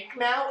think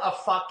now of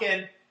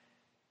fucking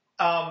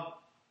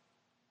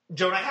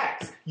Jonah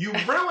Hex. You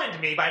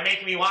ruined me by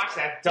making me watch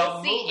that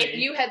dumb movie. If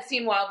you had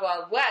seen Wild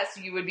Wild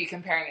West, you would be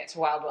comparing it to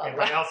Wild Wild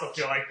West. I also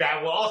feel like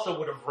that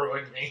would have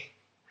ruined me.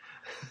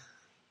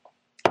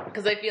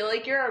 Because I feel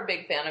like you're a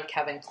big fan of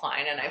Kevin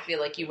Kline, and I feel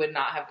like you would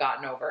not have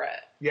gotten over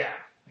it. Yeah.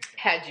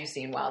 Had you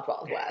seen Wild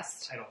Wild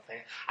West. I don't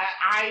think.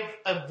 I've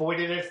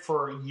avoided it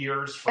for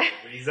years for a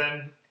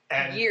reason.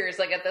 And years,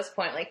 like at this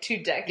point, like 2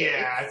 decades.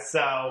 Yeah,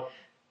 so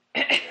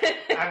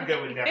I'm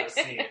good with never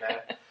seeing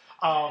it.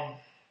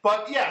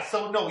 But yeah,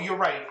 so no, you're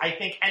right. I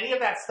think any of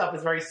that stuff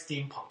is very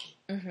steampunky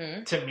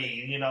to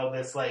me.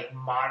 This like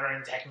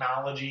modern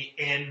technology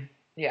in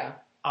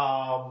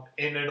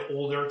an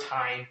older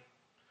time.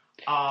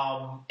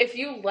 If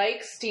you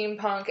like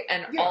steampunk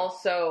and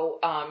also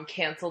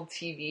canceled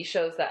TV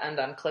shows that end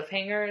on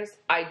cliffhangers,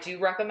 I do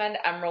recommend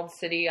Emerald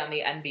City on the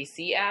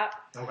NBC app.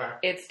 Okay.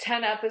 It's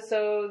 10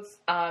 episodes.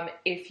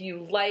 If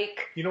you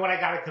like... You know what I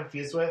got it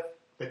confused with?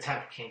 The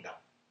 10th Kingdom.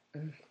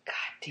 God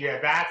damn. Yeah,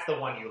 that's the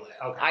one you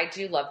like. Okay. I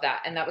do love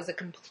that. And that was a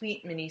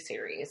complete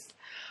miniseries.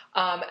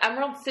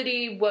 Emerald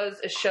City was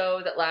a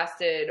show that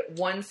lasted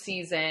 1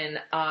 season.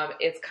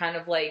 It's kind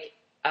of like...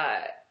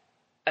 a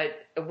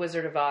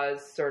Wizard of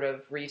Oz sort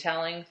of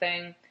retelling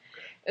thing.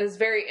 It was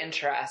very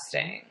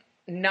interesting.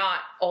 Not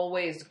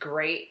always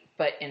great,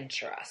 but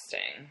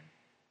interesting.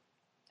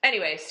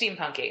 Anyway,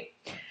 steampunky.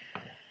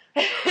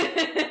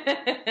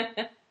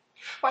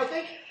 I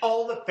think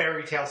all the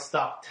fairy tale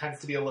stuff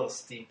tends to be a little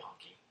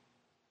steampunky.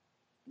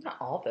 Not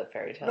all the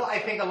fairy tales. No, I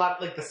think a lot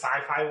of like the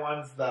sci-fi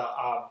ones,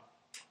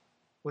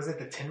 was it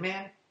the Tin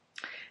Man?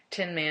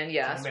 Tin Man,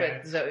 yes, Tin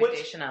Man, with Zooey which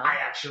Deschanel. I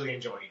actually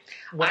enjoyed.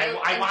 When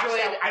I watched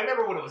that, I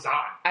remember when it was on.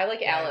 I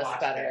like Alice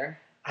better.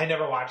 I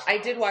never watched it. I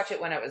did watch it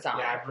when it was on.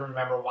 Yeah, I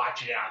remember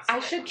watching it on. I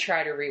should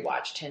try to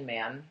rewatch Tin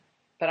Man,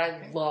 but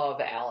I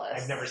love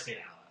Alice. I've never seen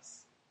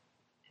Alice.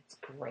 It's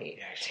great.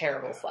 Yeah,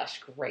 terrible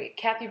 / great.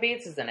 Kathy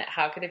Bates is in it.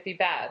 How could it be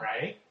bad?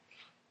 Right?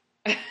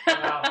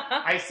 Well,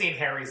 I've seen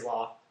Harry's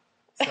Law.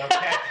 So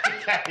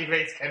Kathy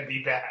Bates can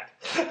be bad.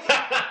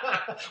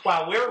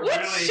 Wow,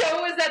 What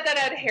show is that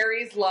had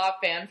Harry's Law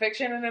fan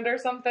fiction in it or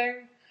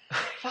something?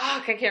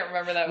 Fuck, I can't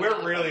remember that.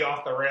 We're really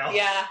off the rails.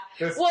 Yeah.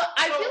 Well,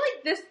 I feel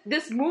like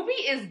this movie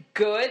is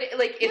good.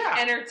 Like, it's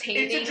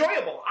entertaining. It's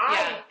enjoyable.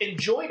 I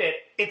enjoyed it.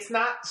 It's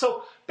not...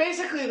 So,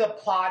 basically, the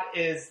plot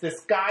is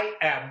this guy,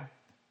 M,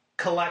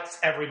 collects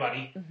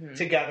everybody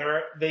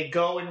together. They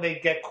go and they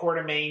get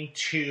Quartermaine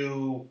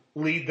to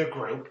lead the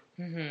group.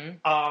 They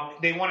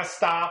want to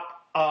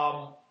stop...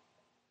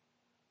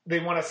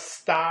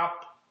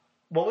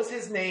 What was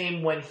his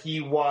name when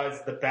he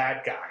was the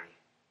bad guy?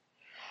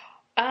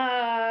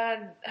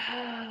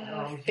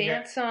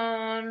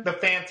 Phantom. The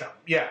Phantom,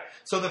 yeah.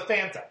 So the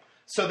Phantom.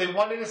 So they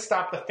wanted to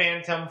stop the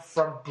Phantom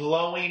from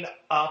blowing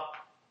up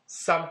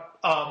some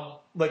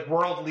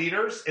world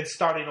leaders and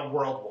starting a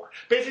world war.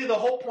 Basically, the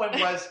whole point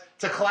was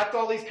to collect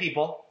all these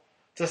people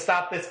to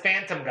stop this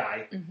Phantom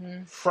guy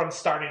from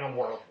starting a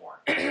world war.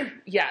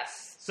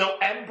 Yes. So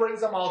M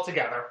brings them all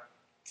together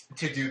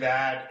to do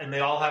that, and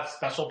they all have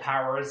special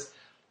powers.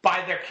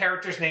 By their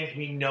characters' names,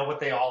 we know what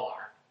they all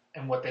are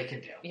and what they can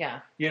do. Yeah.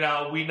 You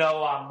know, we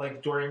know,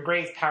 Dorian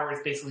Gray's power is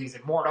basically he's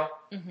immortal.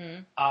 He's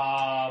and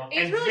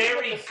really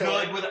very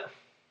good with...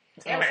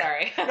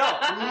 sorry. No,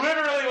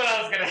 literally what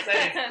I was going to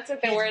say.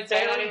 Took the words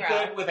right out of very your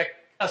mouth. good with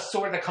a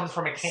sword that comes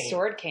from a cane.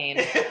 Sword cane.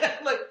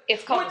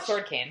 It's called a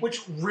sword cane.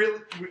 Which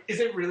really... Is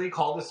it really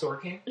called a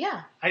sword cane?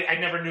 Yeah. I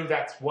never knew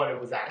that's what it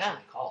was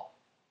actually called.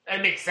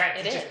 It makes sense.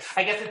 It is.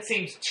 I guess it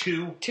seems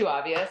too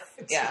obvious.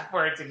 Yeah.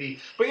 For it to be.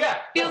 But yeah.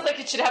 Feels like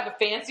it should have a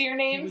fancier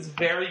name. He was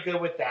very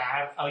good with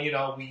that. You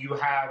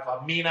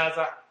have Mina as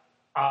a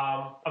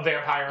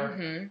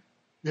vampire.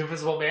 The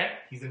Invisible Man.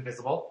 He's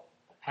invisible.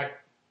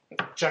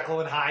 Jekyll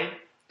and Hyde.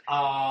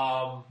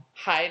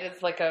 Hyde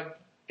is like a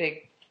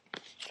big,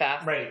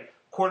 fast. Right.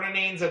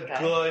 Quartermaine's a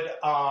good,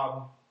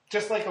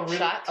 just like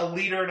a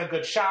leader and a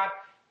good shot.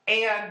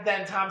 And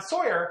then Tom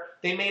Sawyer,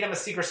 they made him a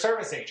Secret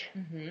Service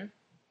agent.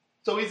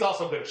 So he's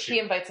also good at shooting. He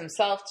invites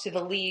himself to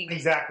the league.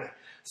 Exactly.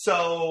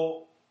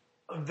 So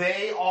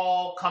they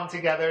all come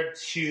together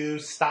to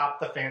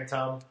stop the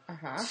Phantom,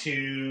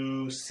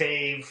 to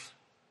save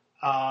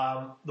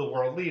the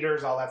world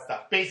leaders, all that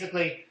stuff.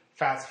 Basically,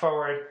 fast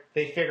forward,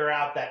 they figure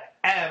out that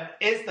M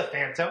is the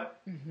Phantom,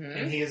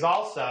 and he is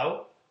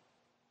also...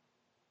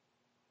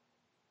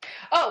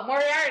 Oh,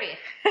 Moriarty.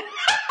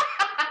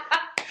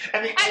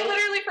 I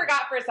literally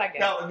forgot for a second.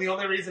 No, and the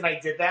only reason I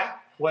did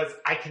that was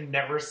I can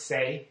never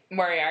say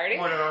Moriarty.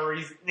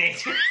 Moriarty's name.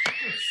 So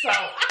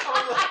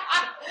I was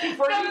like,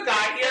 before you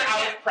got here,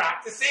 I was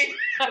practicing,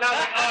 and I was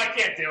like, oh, I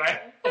can't do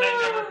it, and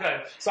I never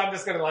could. So I'm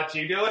just going to let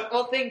you do it.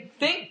 Well,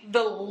 thank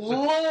the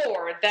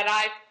Lord that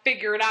I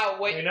figured out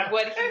what he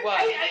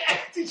was.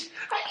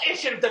 I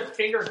should have done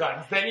finger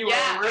guns. Then you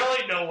would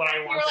really know what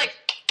I wanted.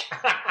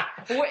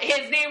 You were like,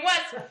 his name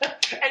was,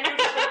 and you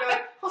just be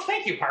like, well,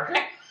 thank you, Parker.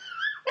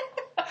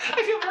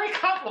 I feel very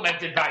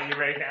complimented by you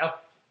right now.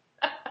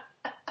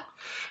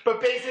 But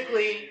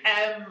basically,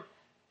 M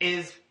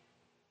is...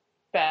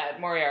 bad,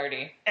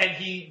 Moriarty. And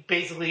he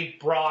basically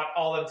brought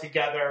all of them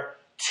together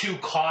to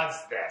cause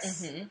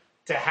this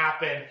to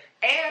happen.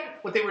 And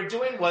what they were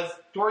doing was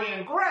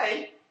Dorian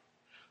Gray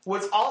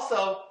was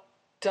also...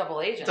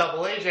 Double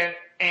agent.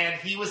 And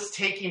he was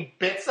taking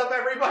bits of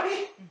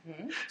everybody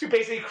to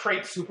basically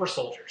create super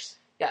soldiers.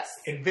 Yes.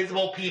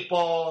 Invisible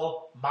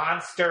people,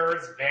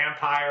 monsters,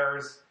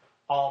 vampires...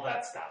 all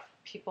that stuff.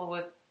 People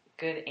with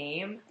good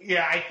aim.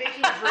 Yeah, I think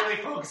he was really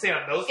focusing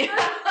on those three. And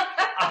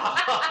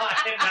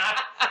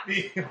not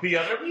the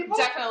other people.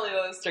 Definitely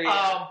those three.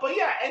 Yeah. But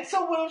yeah, and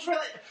so what was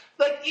really...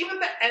 Like, even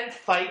the end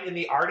fight in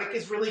the Arctic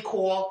is really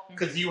cool,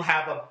 because you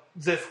have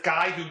this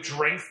guy who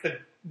drinks the...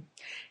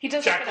 He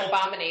does like an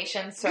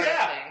abomination sort of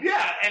thing.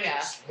 Yeah, and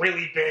it's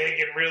really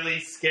big and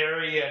really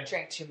scary. And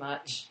drank too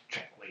much.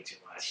 Drank way too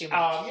much. You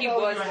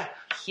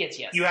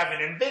have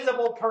an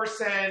invisible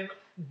person...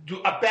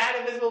 a bad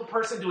invisible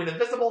person doing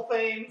invisible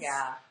things.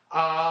 Yeah.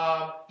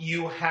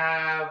 You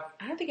have...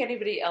 I don't think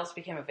anybody else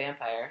became a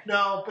vampire.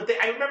 No, but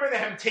I remember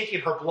them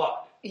taking her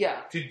blood.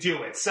 Yeah. To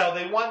do it. So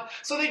they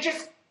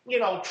just,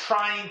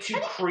 trying to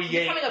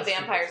create... Becoming a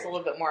vampire is a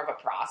little bit more of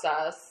a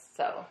process.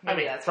 So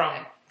maybe that's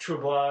from True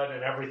Blood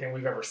and everything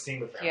we've ever seen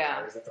with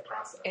vampires, it's a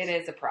process. It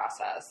is a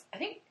process. I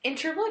think in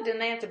True Blood, didn't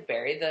they have to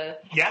bury the...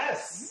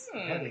 Yes.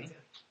 Yeah, they did.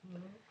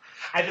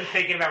 I've been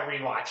thinking about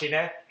rewatching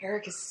it.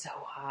 Eric is so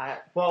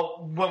hot.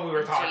 Well, when we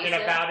were talking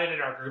about it in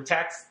our group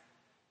text.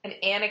 And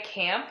Anna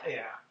Camp.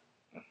 Yeah.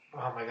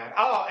 Oh, my God.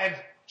 Oh, and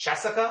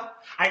Jessica.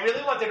 I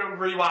really wanted to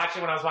rewatch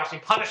it when I was watching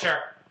Punisher.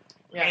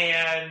 Yeah.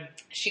 And...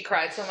 she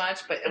cried so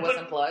much, but it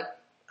wasn't blood.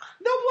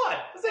 No blood.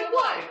 It was like,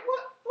 blood.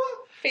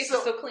 What? Face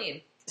is so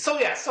clean. So,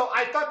 yeah. So,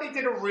 I thought they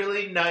did a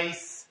really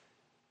nice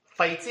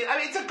fight scene. I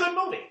mean, it's a good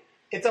movie.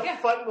 It's a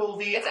fun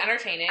movie. It's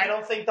entertaining. I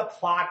don't think the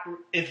plot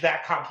is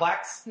that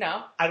complex.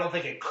 No. I don't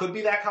think it could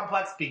be that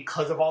complex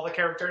because of all the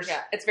characters.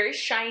 Yeah, it's very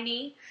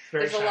shiny.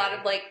 There's a lot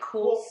of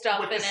cool stuff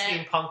in it. With the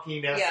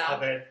steampunkiness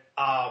of it.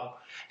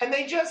 And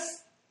they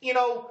just, I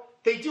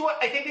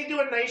think they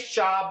do a nice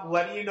job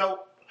letting you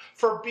know,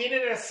 for being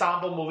an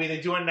ensemble movie, they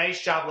do a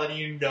nice job letting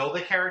you know the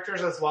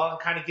characters as well and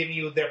kind of giving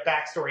you their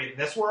backstory in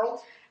this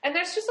world. And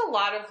there's just a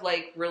lot of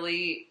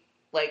really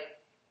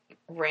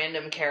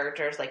random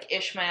characters, like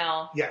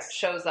Ishmael Yes.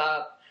 shows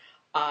up,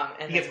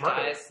 and He gets then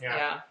murdered, dies.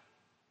 yeah.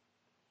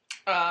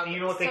 And you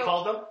know what they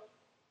called him?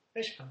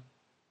 Ishmael.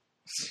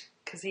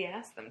 Because he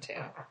asked them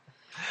to.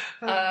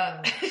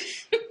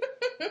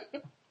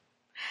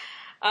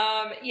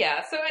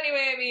 Yeah, so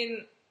anyway, I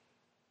mean...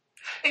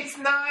 It's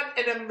not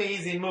an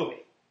amazing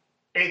movie.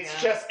 It's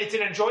it's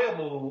an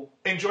enjoyable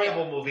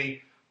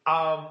movie.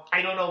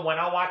 I don't know when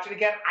I'll watch it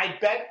again. I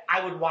bet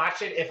I would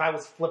watch it if I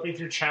was flipping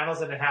through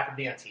channels and it happened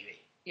to be on TV.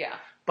 Yeah.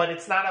 But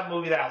it's not a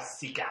movie that I'll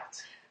seek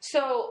out.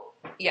 So,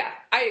 yeah,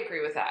 I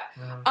agree with that.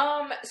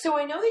 Mm-hmm. So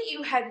I know that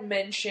you had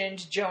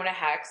mentioned Jonah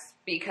Hex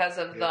because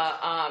of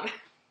the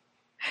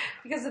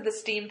because of the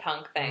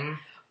steampunk thing. Mm-hmm.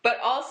 But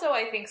also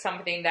I think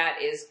something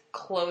that is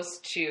close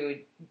to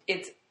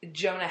it's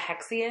Jonah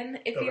Hexian,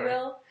 if you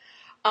will.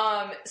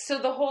 So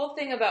the whole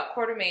thing about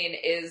Quartermain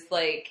is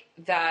like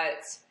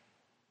that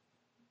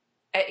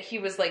he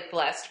was like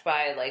blessed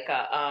by like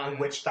a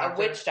witch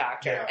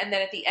doctor. Yeah. And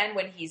then at the end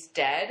when he's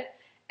dead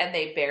and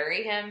they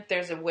bury him,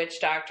 there's a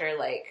witch doctor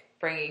like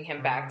bringing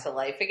him back to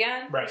life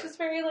again, which is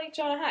very like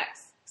Jonah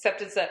Hex,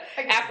 except it's a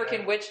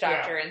African witch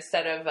doctor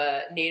instead of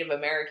a Native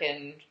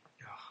American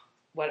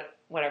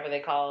whatever they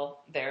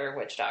call their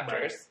witch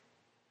doctors. Right.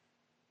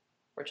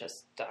 We're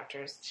just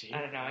doctors. Gee, I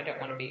don't know. I don't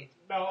want to be.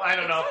 No, I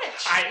don't know.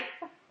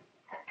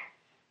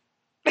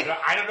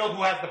 I don't know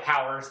who has the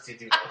powers to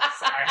do this.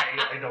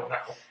 I don't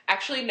know.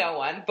 Actually, no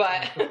one.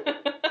 But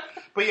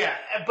but yeah.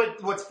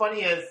 But what's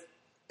funny is,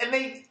 and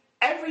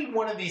every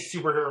one of these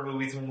superhero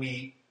movies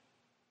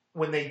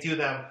when they do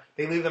them,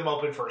 they leave them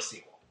open for a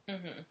sequel.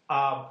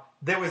 Mm-hmm.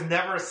 There was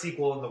never a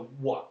sequel in the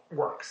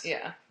works.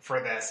 Yeah.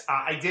 For this,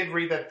 I did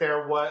read that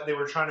they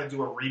were trying to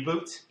do a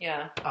reboot.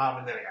 Yeah.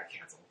 And then it got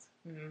canceled.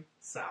 Mm-hmm.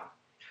 So.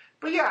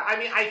 But yeah, I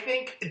mean, I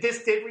think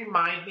this did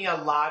remind me a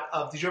lot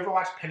of... Did you ever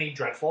watch Penny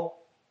Dreadful?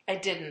 I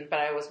didn't, but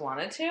I always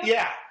wanted to.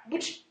 Yeah,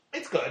 which,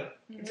 it's good.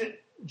 Mm-hmm.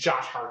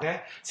 Josh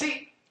Hartnett.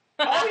 See,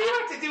 all you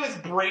have to do is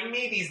bring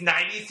me these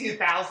 90s,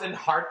 2000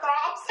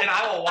 heartthrobs, and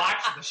I will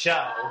watch the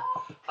show.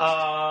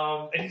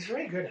 And he's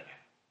very good at it.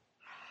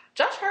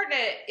 Josh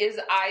Hartnett is,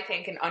 I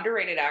think, an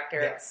underrated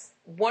actor. Yes.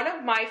 One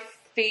of my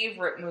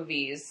favorite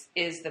movies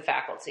is The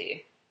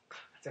Faculty.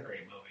 That's a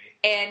great movie.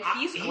 And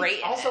he's great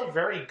in also it.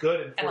 Very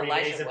good in 40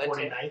 Days and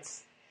 40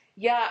 Nights.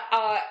 Yeah,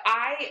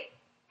 I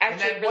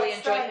actually really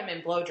enjoy him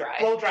in Blow Dry.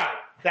 Blow Dry.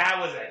 That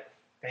was it.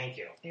 Thank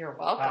you. You're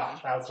welcome.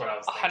 That's what I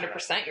was thinking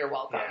 100% you're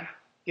welcome.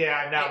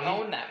 Yeah, no. I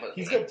own that movie.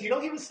 He's good. Do you know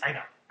he was... I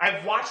know.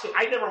 I've watched it.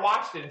 I never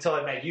watched it until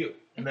I met you.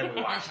 And then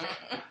we watched it.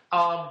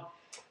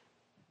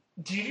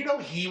 Do you know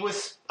he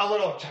was... A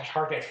little Josh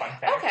Hartnett fun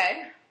fact.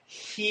 Okay.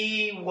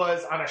 He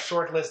was on a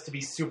short list to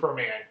be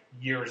Superman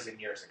years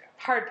and years ago.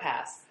 Hard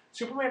pass.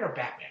 Superman or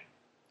Batman?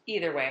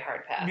 Either way,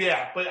 hard pass.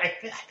 Yeah, but I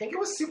think it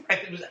was I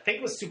think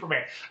it was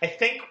Superman. I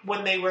think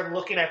when they were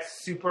looking at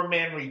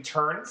Superman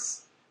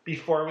Returns,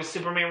 before it was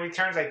Superman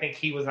Returns, I think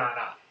he was on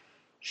a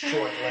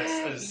short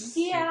list as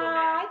Superman.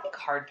 I think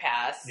hard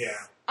pass. Yeah.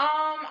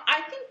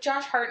 I think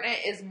Josh Hartnett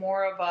is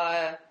more of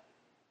a...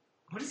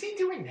 What is he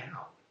doing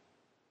now?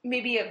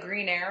 Maybe a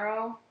Green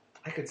Arrow?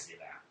 I could see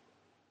that.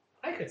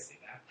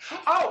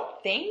 Oh!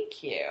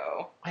 Thank you.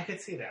 I could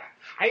see that.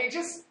 I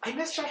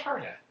miss Josh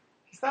Hartnett.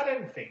 He's not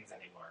in things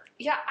anymore.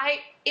 Yeah,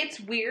 it's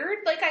weird.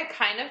 Like, I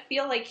kind of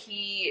feel like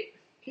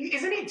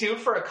isn't he due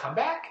for a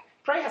comeback?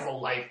 He probably has a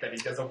life that he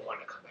doesn't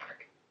want to come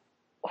back.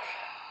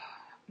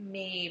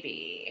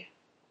 Maybe.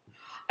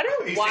 I don't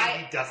know you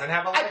why. He doesn't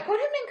have a life? I put him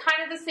in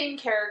kind of the same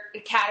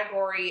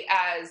category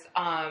as,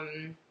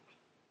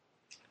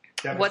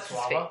 Devin what's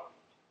Sawa? his face?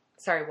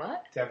 Sorry,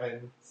 what?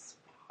 Devin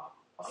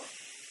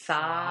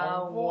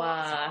Sawa.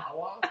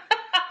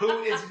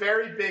 Who is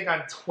very big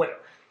on Twitter.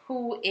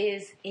 Who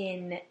is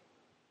in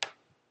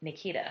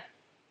Nikita.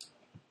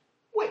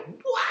 Wait,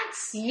 what?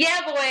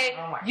 Yeah, boy.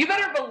 Oh you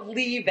better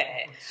believe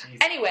it. Oh,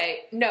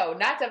 anyway, no,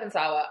 not Devin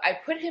Sawa. I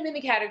put him in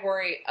the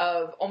category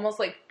of almost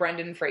like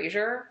Brendan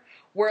Fraser,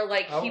 where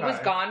like he was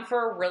gone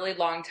for a really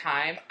long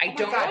time. I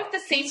don't know if the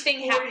same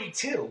thing happened.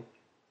 42.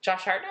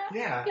 Josh Hartnett?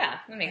 Yeah. Yeah,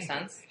 that makes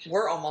sense.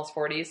 We're almost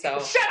 40,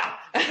 so. Shut up!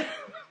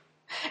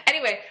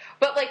 Anyway,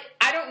 but like,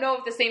 I don't know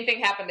if the same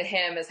thing happened to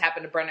him as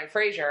happened to Brendan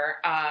Fraser,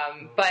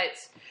 but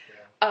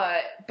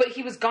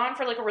he was gone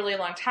for like a really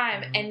long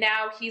time, and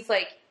now he's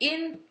like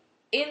in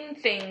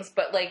things,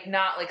 but like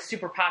not like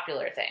super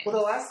popular things. Well,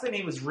 the last thing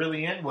he was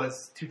really in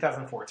was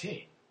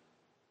 2014.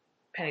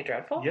 Penny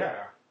Dreadful?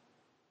 Yeah.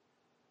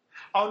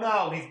 Oh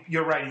no,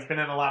 you're right. He's been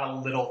in a lot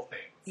of little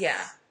things.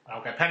 Yeah.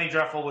 Okay, Penny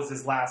Dreadful was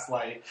his last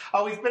light.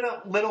 Oh, he's been in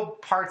little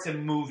parts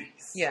in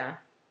movies. Yeah.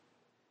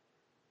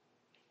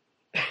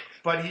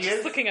 But he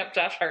is looking up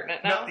Josh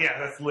Hartnett now. No, yeah,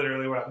 that's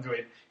literally what I'm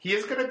doing. He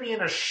is going to be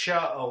in a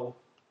show.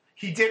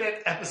 He did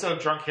an episode of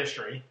Drunk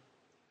History.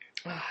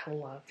 Oh, I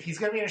love. He's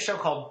going to be in a show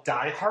called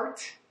Die Hard,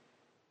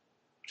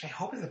 which I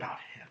hope is about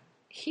him.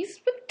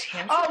 He's with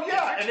Tamsin. Oh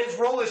yeah, and his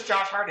role is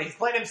Josh Hartnett. He's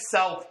playing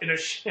himself in a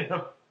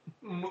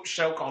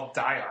show called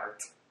Die Hard.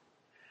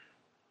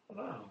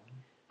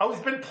 Oh,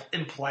 he's been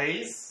in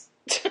plays.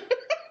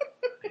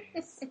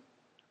 Nice.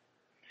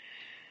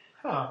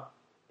 Huh.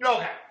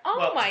 Okay. Oh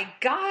well, my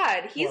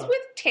God. He's what? with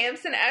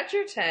Tamsin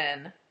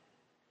Edgerton.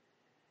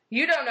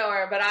 You don't know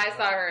her, but I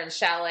saw her in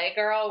Chalet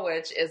Girl,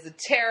 which is a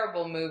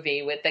terrible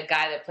movie with the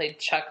guy that played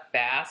Chuck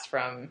Bass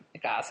from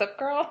Gossip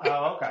Girl.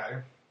 Oh, okay.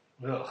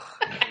 Ugh,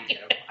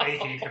 I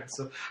hate him.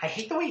 So I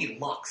hate the way he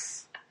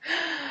looks.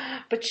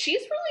 But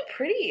she's really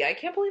pretty. I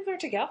can't believe they're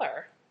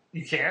together.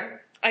 You can?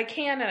 I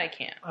can and I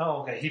can't.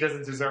 Oh, okay. He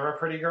doesn't deserve a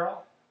pretty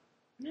girl?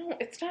 No,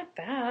 it's not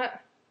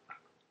that.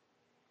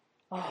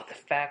 Oh, The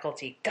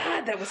Faculty.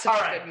 God, that was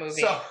such a good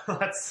movie. Oh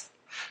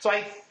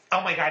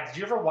my God, did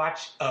you ever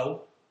watch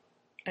O?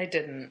 I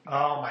didn't.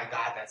 Oh my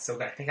God, that's so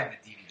good. I think I have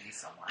a DVD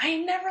somewhere. I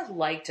never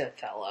liked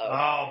Othello.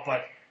 Oh,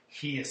 but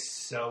he is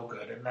so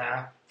good in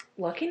that.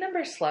 Lucky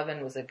Number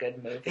 11 was a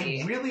good movie.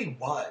 It really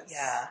was.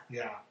 Yeah.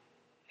 Yeah.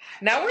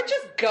 Now we're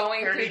just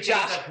going 30 through Days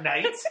Josh. of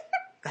Night.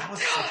 That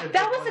was such a good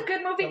That was one. a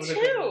good movie That was a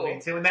too. good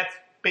movie too, and that's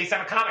based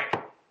on a comic.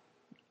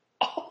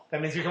 Oh.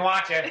 That means you can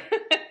watch it.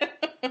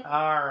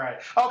 All right.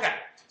 Okay.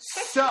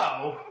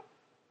 So,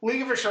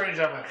 League of Extraordinary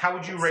Gentlemen, how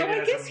would you rate So it I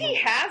as guess a he movie?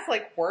 has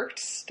like worked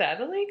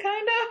steadily,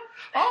 kind of.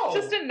 Oh.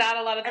 Just in not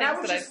a lot of And things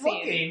I was that I've just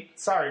seen. looking,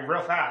 sorry,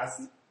 real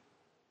fast.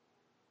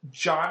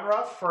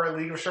 Genre for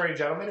League of Extraordinary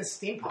Gentlemen is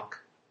steampunk.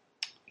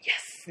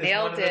 Yes, It's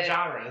nailed one of it. the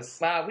genres.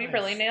 Wow, we Nice.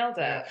 really nailed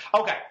it. Yeah.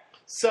 Okay.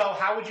 So,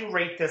 how would you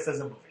rate this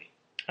as a movie?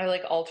 I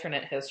like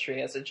alternate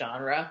history as a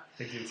genre.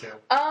 I do too.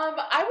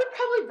 I would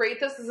probably rate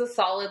this as a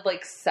solid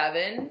like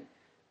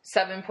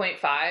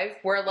 7.5,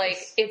 where like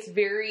Nice. it's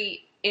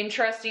very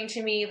interesting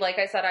to me. Like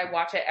I said, I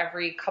watch it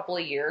every couple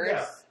of years.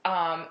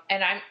 Yeah.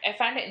 And I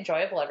find it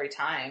enjoyable every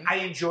time. I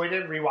enjoyed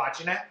it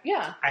rewatching it.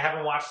 Yeah, I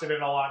haven't watched it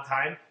in a long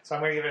time, so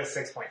I'm going to give it a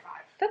 6.5.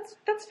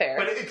 that's fair.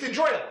 But it's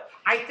enjoyable.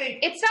 I think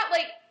It's not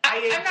like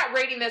I'm not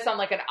rating this on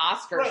like an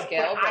Oscar right,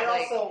 scale, but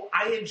but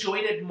I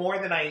enjoyed it more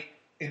than I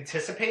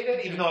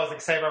anticipated, even though I was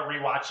excited about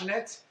rewatching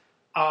it.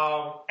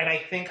 And I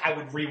think I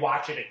would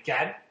rewatch it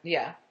again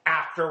yeah.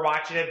 after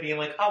watching it, being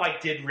like, "Oh, I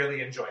did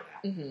really enjoy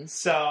that." Mm-hmm.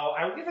 So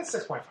I would give it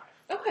 6.5.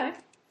 Okay.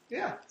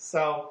 Yeah.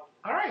 So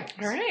all right.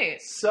 All right.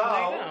 So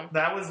There you go.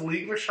 that was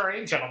League of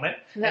Extraordinary Gentlemen,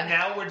 and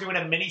now we're doing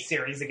a mini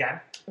series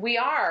again,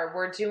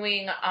 We're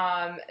doing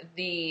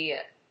the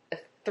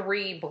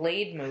 3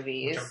 Blade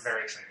movies. which I'm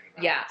very excited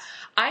about. Yeah,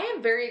 I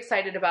am very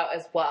excited about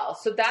as well.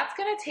 So that's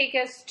going to take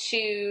us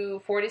to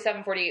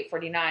 47, 48,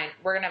 49.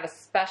 We're going to have a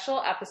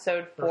special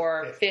episode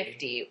for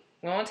 50.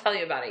 We won't tell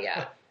you about it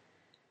yet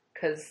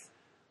because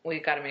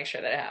we've got to make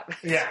sure that it happens.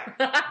 Yeah.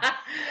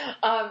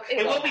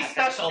 It will be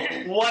special,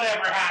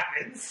 whatever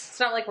happens. It's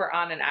not like we're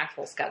on an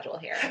actual schedule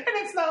here. And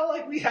it's not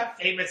like we have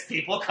famous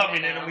people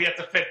coming in and we have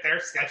to fit their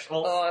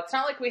schedules. Oh, it's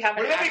not like we have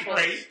an Wouldn't that be actual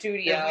great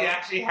studio. if we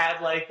actually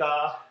had like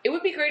It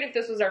would be great if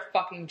this was our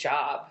fucking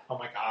job. oh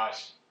my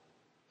gosh.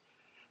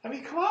 I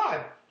mean, come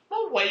on.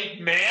 Oh, wait,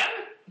 man.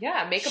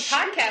 Yeah, make a Shoot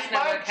podcast me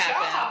my network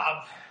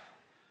happen. job.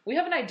 We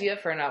have an idea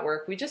for a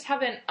network. We just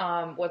haven't,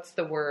 what's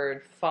the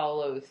word,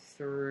 follow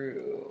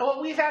through.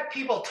 Well, we've had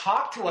people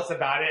talk to us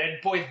about it,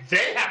 and boy,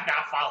 they have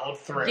not followed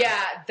through.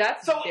 Yeah,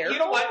 that's So, their you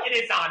know what? fault.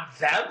 It is on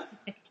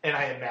them, and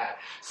I am mad.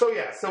 So,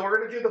 yeah, so we're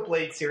going to do the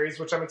Blade series,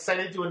 which I'm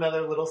excited to do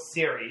another little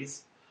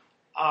series.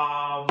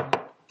 And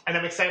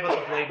I'm excited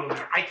about the Blade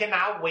movie. I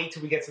cannot wait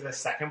till we get to the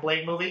second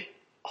Blade movie.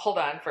 Hold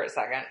on for a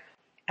second.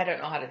 I don't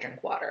know how to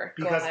drink water.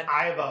 Go Because ahead.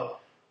 I have a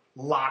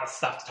lot of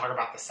stuff to talk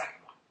about the second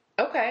one.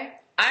 Okay.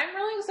 I'm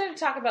really excited to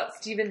talk about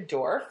Steven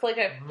Dorff. Like,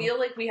 I feel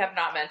like we have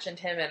not mentioned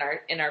him in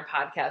our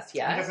podcast He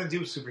yet. doesn't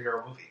do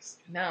superhero movies.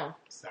 No.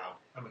 So,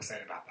 I'm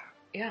excited about that.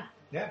 Yeah.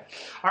 Yeah.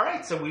 All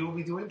right, so we will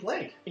be doing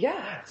Blade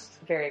Yeah. next.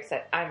 Very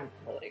excited. I'm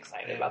really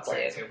excited about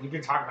Blade. We've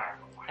been talking about it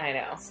for a while. I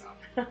know. So.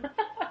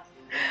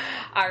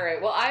 All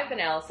right. Well, I've been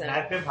Allison. And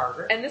I've been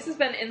Parker. And this has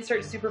been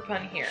Insert Super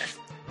Pun here.